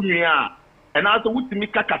we are, and as we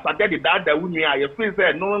make a casadette that we are, please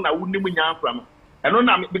no, I wouldn't even from. And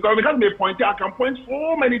no, because me point, I can point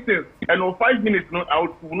so many things, and in 5 minutes, no,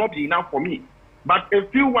 will not be enough for me. But a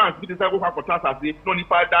few ones, we decide for class as if no,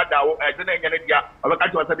 if I don't get I will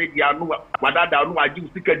catch you as a big no, what that no, I do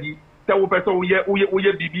stick a tell person we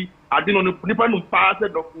bibi I didn't know nipa no pass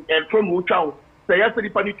and from no chow say yes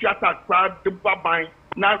nipa ni attack crowd the ban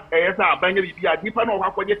na yes ban bibi a nipa no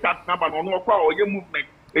kwa je tax number no no kwa o ye movement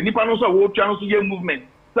e nipa no so wo twa so ye movement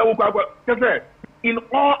say wo kwa say in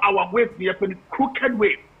all our ways we have been crooked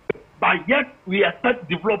way but yet we expect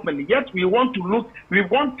development yet we want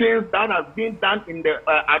things that has been done in the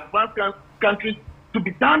advanced countries to be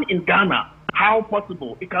done in Ghana How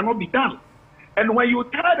possible? It cannot be done. And when you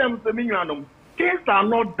tell them, things are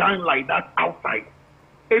not done like that outside.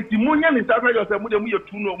 If the money is outside yourself, you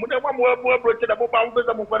to know.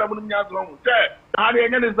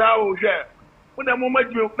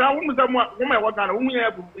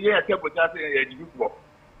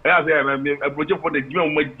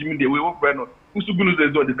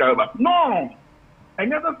 No.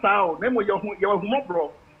 Another sound,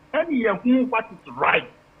 what is right.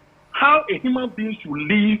 How a human being should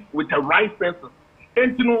live with a right person.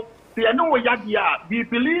 And you know, we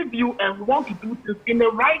believe you and we want to do this in the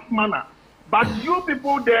right manner. But you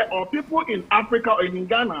people there or people in Africa or in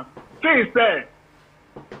Ghana say,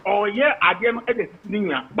 oh yeah, again,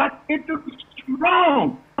 but it is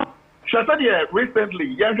wrong. Shatta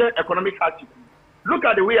recently, economic hardship. Look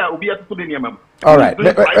at the way I will be able to do. All right,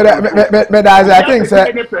 but I think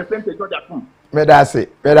sir. But that's it.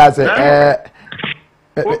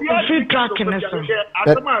 With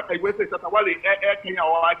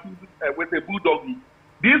a bulldog,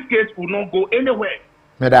 this case will not go anywhere.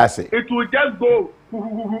 It will just go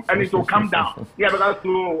and it will come down. Yeah, but that's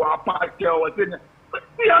so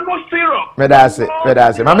we are not serious.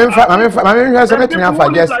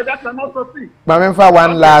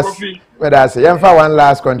 One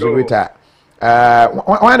last contributor.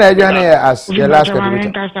 One as your last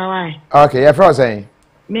contributor. Okay, you're frozen.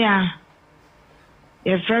 Yeah.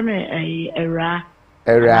 You're from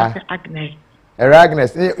Agnes.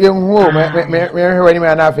 Agnes, you who me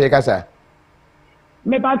man Africa, sir.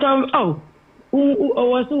 Me baton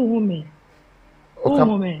was woman.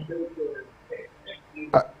 Okay,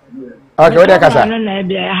 what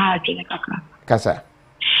Kasa?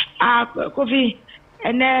 Kofi,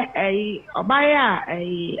 and Obaya,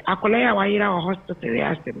 a Kolea Waira hospital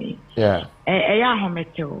asked me. Yeah. A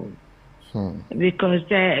hometo. Because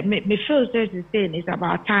me feel it's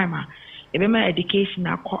about time. If my education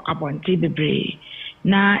I call about TB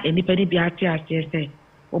na anybody be at say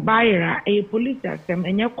Obaya a police system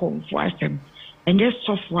and your comfort system and your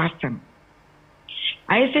software system.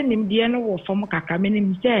 I send him the no form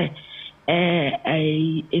kakamenim say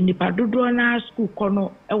in the Paduana school corner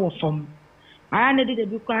form. I needed a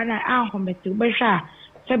book and I home to Besha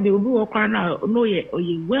said be work no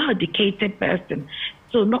well educated person.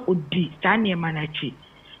 So not would be standing manachi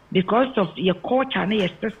because of your culture and your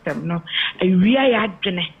system. No, a real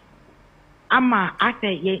adjene. Ama I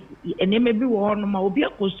say and maybe one my be a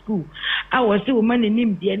school. I was a woman in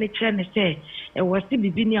him the NHN say it was to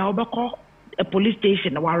be near Obako a police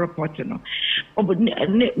station or reporting. No,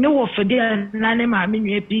 no for the name I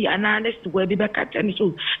mean be an honest where be back at and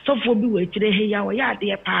so for be way today here we are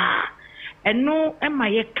dear pa and no am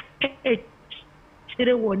I a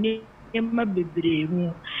one. They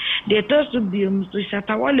told to be to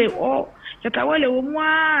Shatta Wale or Shatta Wale one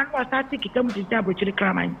was starting to come to Jabber to the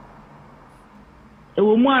crime. A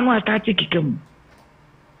woman was starting to come.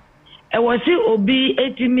 I was see Obi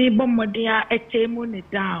 80 me bombardia a money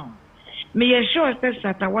down. Me assure says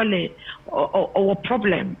Shatta Wale or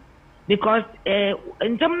problem because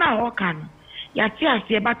in some now can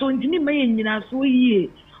Yatia but on the main in so ye.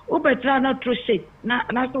 Ubetra not true shit, not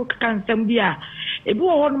so can some beer. If you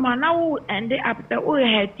want man now and they after all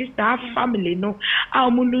had just have family, no, our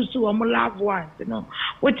mulusu or loved ones, you know.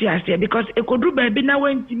 What you say because it could do baby now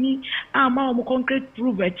went to me, I'm more concrete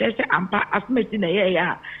proof it just as much in the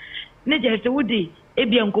air. Nature woody,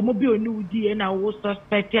 Ebian Comobio new D and I was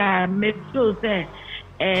suspect may feel say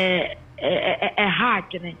a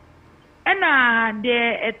heart in it. And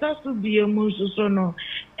there it also be a mususono,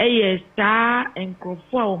 a star and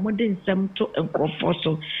crofo, modern some to and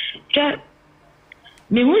crofo.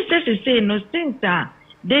 Me who says to say no things that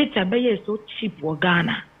data be so cheap for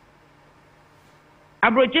Ghana.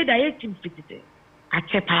 Abroad I 1850 a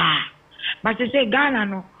chepa. But to say Ghana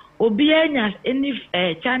no Obianas any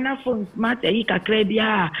China phone smart Ika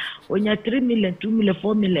when you're 3 million, 2 million,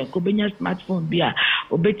 4 million, Kobenya smartphone beer,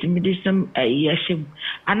 obey me some yashim.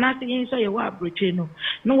 And nothing so you are Britano.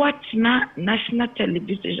 No what's not national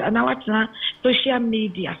television and now what's not social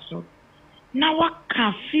media so. Now what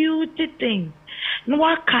can feel the thing? No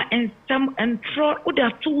what can and some and throw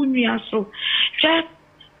other 2 years so. Just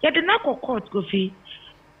you did not go court go fee.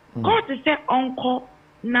 Court is say uncle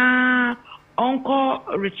na uncle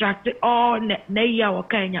retracted all neya or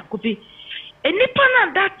Kenya could be. And Nippon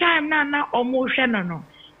at that time now almost no.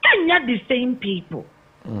 Kenya the same people.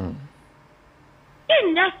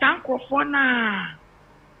 Kenya uncle for na.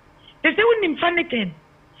 They say when infinitin.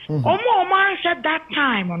 Omo man said that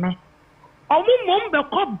time or no. Omo mom be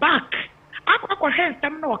call back. I go head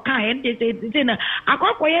some no kind and they say I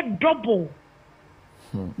go double.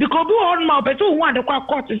 because do on my person want the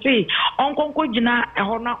court to say uncle Jina a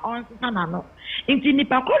honor on Sanano. Inti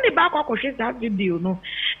nipa ko ni ba ko hwe that video no.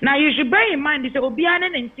 Now you should bear in mind this obiane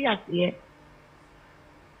na nti ase.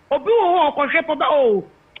 Obi wo ko hwe poba oh.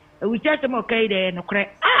 We just okay there no kre.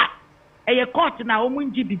 A court na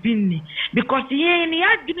omunji bibini because ye ni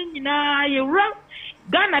adwini nyina ye wra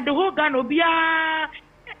Ghana the whole Ghana obia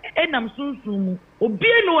enam sunsun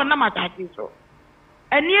obia no na matati so.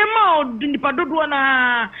 Eniema odunipa dodo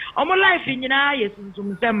na omo life nyina ye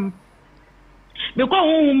sunsun sem. Because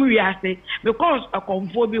who we are say because a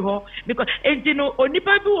comfort be ho because entino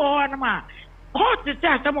onipa bi ho na ma court say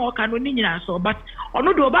asem o kan oni nyina so but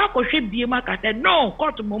ono do ba ko hwe bie ma ka say no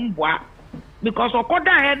court mo mboa because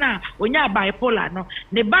okoda he na onya bipolar no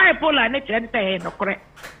the bipolar ne tire say no kore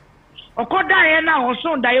okoda he na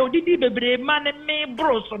oson da ye odidi bebre ma ne me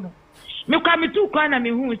bro so no me kwa me tu kwa na me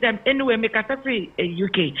hu say anyway me ka say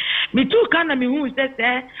UK me tu kwa na me hu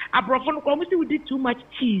say abrofo no ko mo say we did too much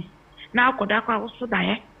cheese na akoda kwa so da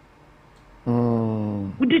ye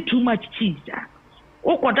we did too much cheese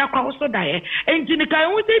okoda kwa so da ye enjini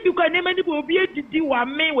kan wo say bi kwa ne mani bo obi edidi wa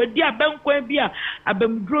me wadi abankwa bi a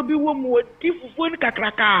abamdro bi wo mu wadi fufu ni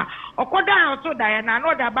kakraka okoda so da ye na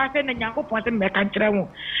no da ba se na Nyankopon se me ka nkere wo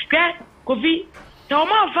hwe Kofi to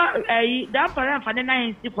ma fa da para fa ne na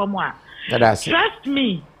yin si for mo a trust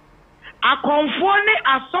me akonfo ne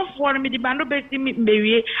asofo no me di bando be si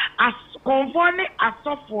mewie akonfo ne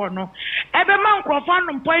asofo no ebe ma nkrofo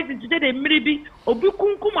no poison today de miribi obi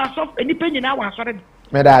kunkum asofo enipa nyina wa asore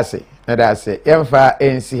medase yemfa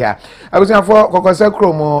ensi ha agusanfo kokosa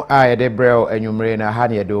kromo a ye de brel anwumre na ha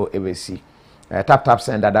ne ye do ebesi tap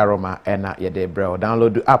send dada roma na ye de brel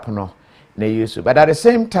download app no na use but at the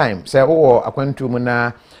same time say wo akwantu mu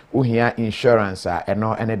na uhia insurance a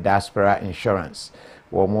eno ene diaspora insurance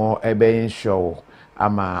wo mo ebe insure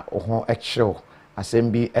ama ho ekyew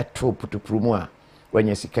asem bi eto putupuru a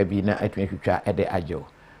wanya sika bi na atwatwa ede agyo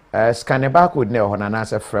scan barcode ne ho na na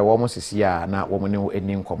se frɛ wo mo sisi a na wo mo ne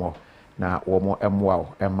eni nkomo na wo mo emwa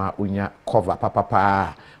ema unya cover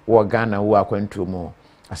papa wo Ghana wo akwantu mu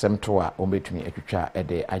asem to a wo betumi atwatwa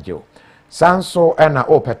ede agyo sanso na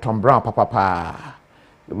ope Tom Brown papa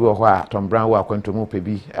bi wo ho a Tom Brown wo akwantu mu pe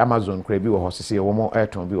bi Amazon kra bi wo ho sisi wo mo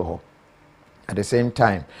airton bi wo ho at the same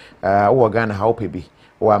time wo Ghana ha ope bi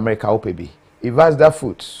wo America ope bi Ivazda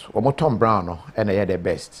Foods wo Tom Brown no na ye the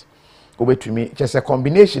best obetumi just a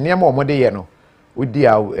combination yam o de ye no we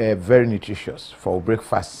are very nutritious for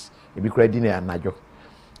breakfast e bi kra di na anajo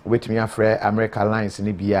obetumi afre America lines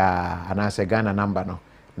ni bia anase Ghana number no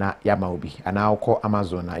na yama obi ana akọ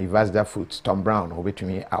Amazon na Ivazda Foods Tom Brown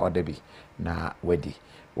obetumi a order bi na wedi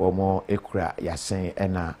wo mo ekura yasen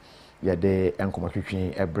na yade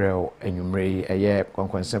enkomotwetwe ebrel enwumre eye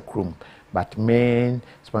konkwense krum but main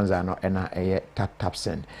sponsor no na eye tap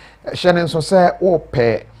send shenen so say wo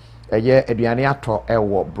pe eye aduane ato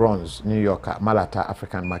ewo Bronze New York Malata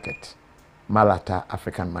African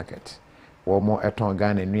Market wo mo eton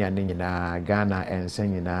Ghana nuane nyina Ghana ense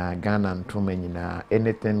nyina Ghana ntoma nyina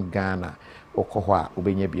anything Ghana okoho a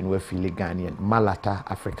obenya bi no afili Ghanaian Malata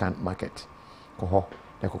African Market koho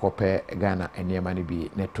ne kokope Ghana eniema ne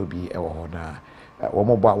bi neto bi ewo ho na wo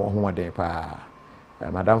mo bo wo ho de pa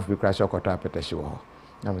madam fi crash okota apetehye wo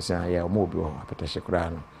na me say ya mo bi wo apetehye kura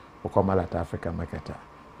no ko Malata African Market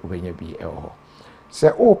obenya bi ewo ho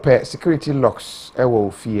se ope security locks ewo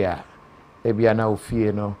ofie a ebia na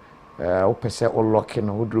ofie no opese o lock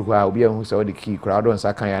no odru ho a obi ahu se o de key kura don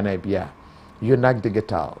sa kan ya na bia Unauthorized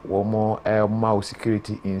digital wo mo mouse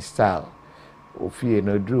security install ofie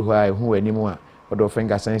no odru ho a hu animu a odo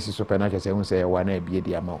finger sense so penalty se hu se wa na bia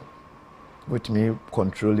di ama with me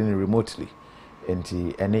controlling remotely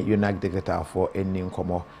enti any Unauthorized digital for any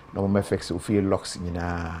nkomo no mo fix ofie locks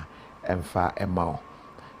nyina emfa emao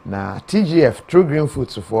na TGF True Green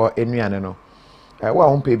Foods for enuane no wa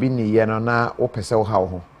hompe bi ni ye no na wo pese wo hawo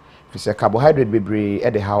ho fise carbohydrate bebre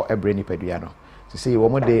e de hawo ebre ni padua no to say wo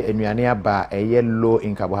mo de enuane aba eye low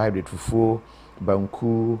in carbohydrate fufu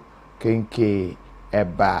banku kenke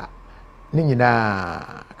eba ni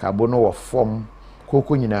nyina carbo no wo form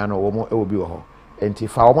koko nyina no wo mo e obi wo ho enti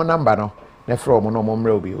fa wo mo number no na fra wo mo no mo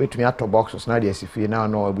mra obi wetumi ato boxes na de asifie na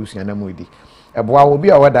no abusuan na mu di eboa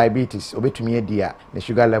obi a wa diabetes obetumi edi a the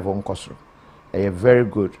sugar level nkosoro very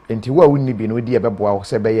good enti wo wunni bi no di ebeboa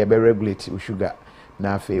se be ye be regulate sugar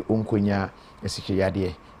na afi onkonya esiche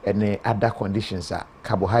yade ene other conditions a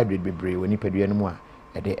carbohydrate bebre woni padua no mu a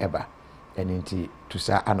ede eba enti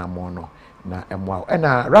tusa anamo no na emwa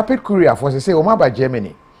na rapid courier for say o ma ba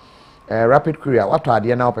Germany rapid courier wato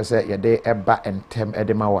ade na opese yede eba entem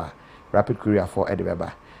ede mawa rapid courier for ede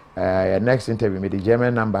beba next interview me the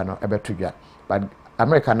German number no ebe tudwa but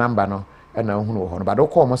America number no and na hunu ho no but do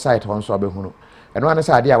call mo site ho so abehunu and one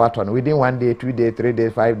say ade a wato no within 1 day 2 days 3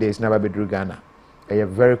 days 5 days never be drew Ghana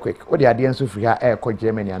very quick. What the idea so free air call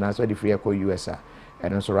Germany and also the free air call USA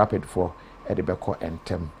and also rapid for at the back and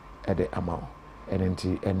tem at the amount and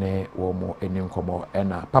enti ene wo mo enim komo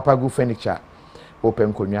ena papa gu furniture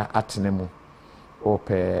open konya atenemu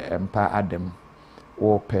ope empa adam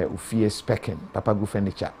ope ufie specken papa gu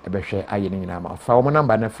furniture ebehwe aye ni nyina ma fa wo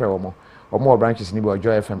number na frɛ wo mo branches ni be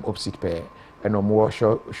Joy FM opposite pe and mo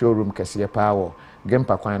showroom Kese power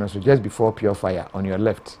Gempa kwan so just before Pure Fire on your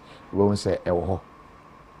left we won't say ewo ho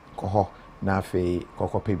koho na fe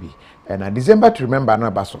kokope bi and December to remember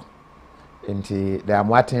na baso enti the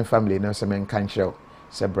Amwaten family na se men kan kyerɛw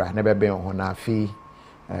sebra na bebe ho na afi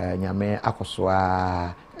nyame akoso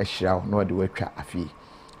a ehiraw na ode watwa afi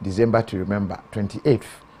December to remember 28th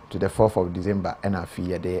to the 4th of December and afi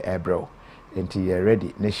ye de ebro enti ye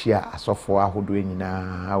ready na hia asofo ahodo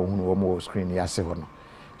nyina a ohunu wo mo screen ya se ho no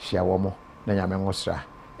hia wo mo na nyame ngosra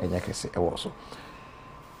enya Kese ewo so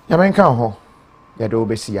nyame nkan ho ya do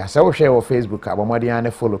obesi ya se wo hwe wo Facebook abomode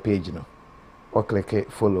an follow page no o click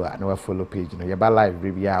follow and we follow page no ye ba live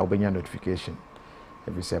baby ya obenya notification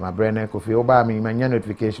if you say my brain Kofi oba me manya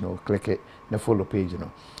notification o click na follow page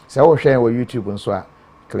no se wo hwe wo YouTube nso a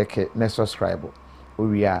click na subscribe o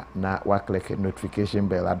wi a na wa click notification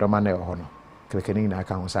bell adoma na ho no click ni na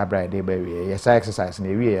aka ho sa bra dey ba wi yes exercise na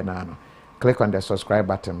wi na no click on the subscribe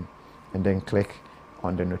button and then click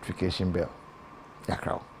on the notification bell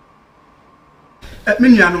yakra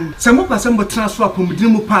Minianum, some of us transfer from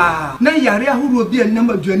Dimu Pa. Na Yaria who will be a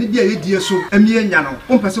number of journey dear so, and me and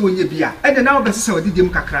Yano, person when you be a, and now best of the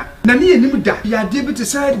Kakra. Nani and Nimuda, ya debit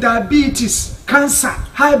side diabetes, cancer,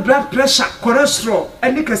 high blood pressure, cholesterol,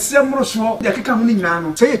 and the Casamro swore, the Kakamuni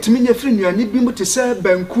Nano. Say it to me, your friend, you need me to say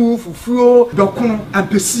Banku, Fufuo, Dokon, and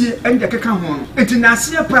Pessi, and the Kakamon. And in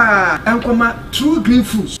Asia Pa, and Koma, true green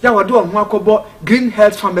foods. Yawado, Wakobo, Green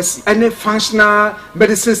Health Pharmacy, and a functional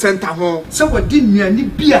medicine center home. So what did me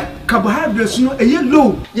and beer, carbohydrates no a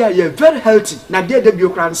low. Yeah, you're very healthy. Now, dear the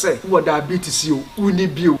bureaucrat say, what diabetes you, uni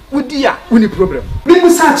bio, udia, uni problem. We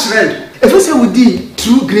must search red. If I say we did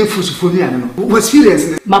true green foods for me, I don't know. What's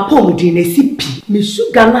feelings? My poem did a CP. Me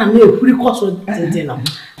sugar na no pretty cost of dinner.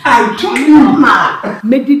 I told you, ma.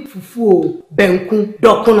 Medic fufu, benku,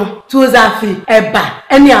 dokono, tuzafi, eba,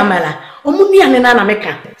 any amala. Omuni anena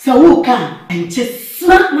meka. So who can and just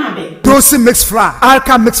snap nabe. Prosi mix fry,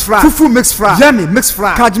 Alka mix fry, Fufu mix fry, Yummy mix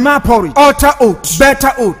fry, Kajma porridge, Ultra oat,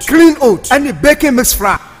 Better oat, Clean oat, and the baking mix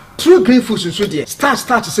fry. True green foods in Sweden.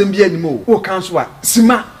 Start to send me anymore. Oh, council,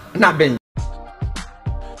 Sima, nabe.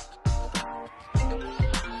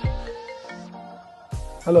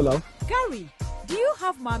 Hello, love. Gary, do you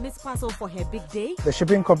have Mommy's parcel for her big day? The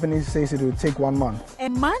shipping company says it will take 1 month. A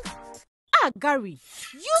month? Gary,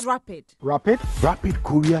 use Rapid. Rapid? Rapid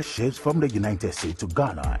courier ships from the United States to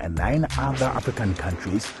Ghana and 9 other African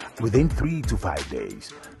countries within 3 to 5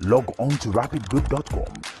 days. Log on to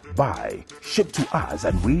rapidgroup.com, buy, ship to us,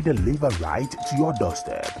 and we deliver right to your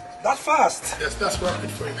doorstep. That fast? Yes, that's Rapid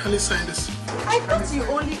for you. Can you sign this? I thought you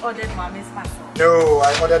only ordered Mommy's parcel. No,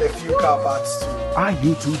 I ordered a few car parts too. Are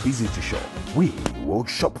you too busy to shop? We will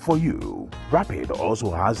shop for you. Rapid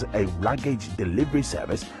also has a luggage delivery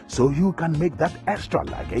service, so you can make that extra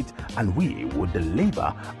luggage and we will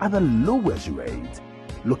deliver at the lowest rate.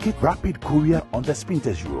 Locate Rapid Courier on the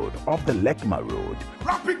Spinters Road off the Lekma Road.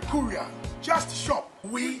 Rapid Courier, just shop,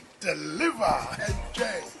 we deliver.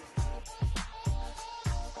 Enjoy.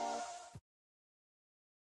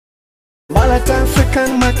 Malata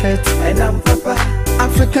African market, and I'm Papa.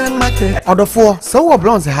 African market. Order for so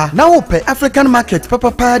bronze ha. Now pay African market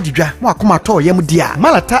papa didwa. Mo akoma to yam dia.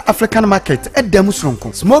 Malata African market edam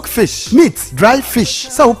sronko. Smoked fish, meat, dry fish,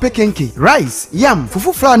 so kenke, rice, yam,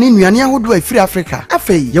 fufu flour ni nnuane ahodo afiri Africa.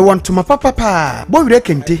 Afei ye want to ma papa. Bo wire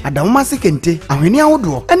kente, adamma se kente, ahweni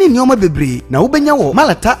ahodo. Ani nneoma bebre na wo benya wo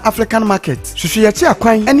Malata African market. Hwehwe ye chi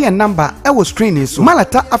akwan ene number e wo screen so.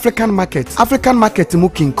 Malata African market mu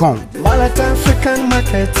King Kong. Malata African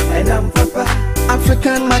market, and I'm Papa.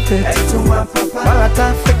 African market, African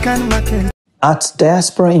market. At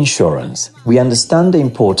Diaspora Insurance, we understand the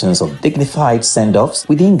importance of dignified send-offs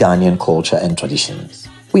within Ghanaian culture and traditions.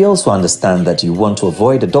 We also understand that you want to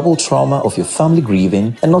avoid the double trauma of your family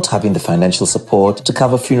grieving and not having the financial support to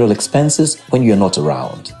cover funeral expenses when you're not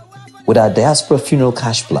around. With our Diaspora Funeral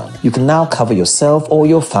Cash Plan, you can now cover yourself or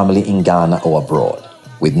your family in Ghana or abroad.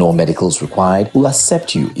 With no medicals required, we'll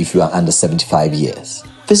accept you if you are under 75 years.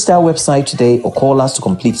 Visit our website today or call us to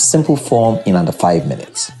complete a simple form in under 5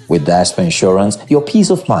 minutes. With Diaspora Insurance, your peace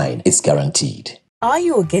of mind is guaranteed. Are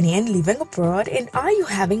you a Ghanaian living abroad and are you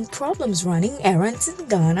having problems running errands in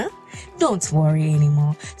Ghana? Don't worry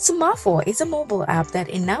anymore. Sumafo is a mobile app that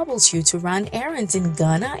enables you to run errands in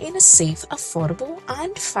Ghana in a safe, affordable,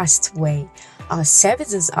 and fast way. Our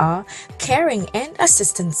services are caring and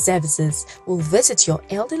assistance services. We'll visit your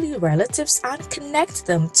elderly relatives and connect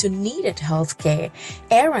them to needed healthcare.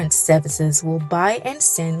 Errand services will buy and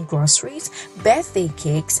send groceries, birthday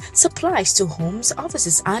cakes, supplies to homes,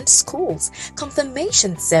 offices, and schools.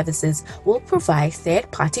 Confirmation services will provide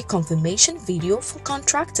third-party confirmation video for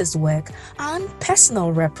contractors' work, and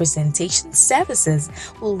personal representation services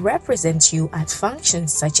will represent you at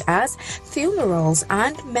functions such as funerals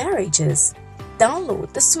and marriages.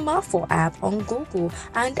 Download the Sumafo app on Google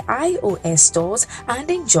and iOS stores and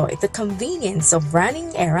enjoy the convenience of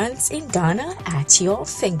running errands in Ghana at your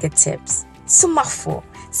fingertips. Sumafo,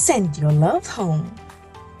 send your love home.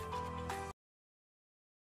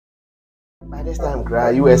 By this time,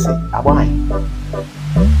 USA, Abonai.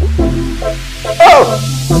 Oh,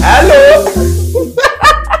 hello.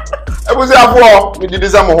 I was here for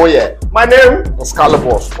this here. My name is Carla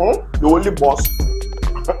Boss. The only boss.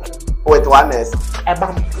 Wait, honest.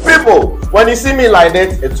 People, when you see me like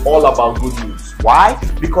that, it's all about good news. Why?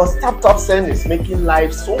 Because Tap Send is making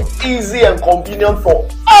life so easy and convenient for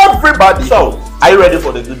everybody. So, are you ready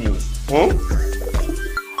for the good news?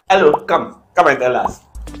 Hello, come and tell us.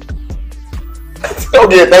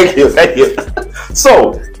 Okay, thank you.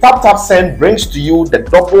 So, Tap Send brings to you the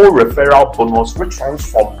double referral bonus, which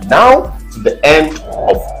runs from now to the end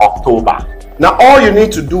of October. Now, all you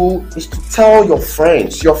need to do is to tell your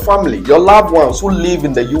friends, your family, your loved ones who live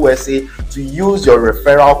in the USA to use your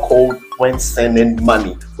referral code when sending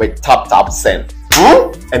money with Tap Send.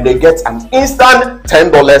 And they get an instant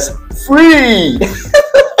 $10 free.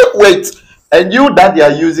 Wait, and you that they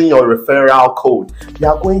are using your referral code, you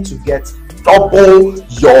are going to get double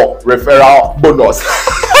your referral bonus.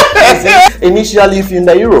 Initially, if you're in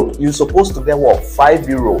the Europe, you're supposed to get what,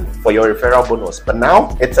 €5 for your referral bonus, but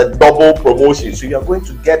now it's a double promotion, so you're going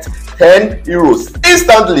to get €10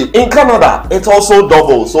 instantly. In Canada, it's also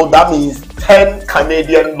double, so that means 10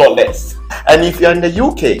 Canadian dollars. And if you're in the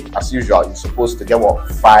UK, as usual, you're supposed to get what,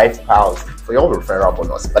 £5 for your referral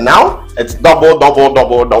bonus, but now it's double.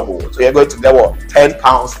 So you're going to get what,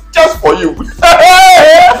 £10 just for you.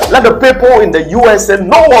 Let the people in the USA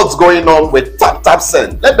know what's going on with Tap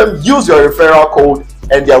Send. Let them use your referral code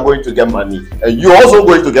and they are going to get money, and you're also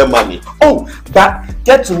going to get money. Oh, but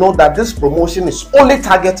get to know that this promotion is only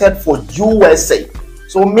targeted for USA.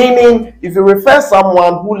 So meaning, if you refer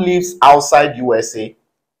someone who lives outside USA,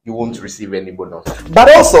 you won't receive any bonus. But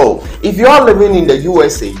also, if you are living in the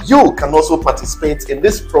USA, you can also participate in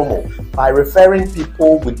this promo by referring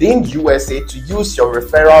people within USA to use your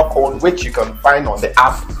referral code, which you can find on the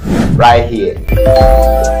app right here.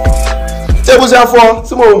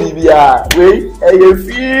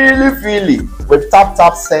 With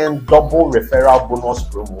Tap Send double referral bonus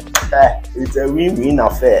promo. It's a win-win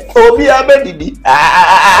affair.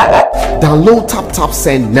 Download Tap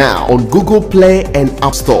Send now on Google Play and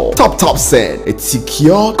App Store. Tap Send, it's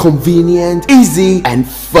secure, convenient, easy, and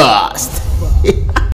fast.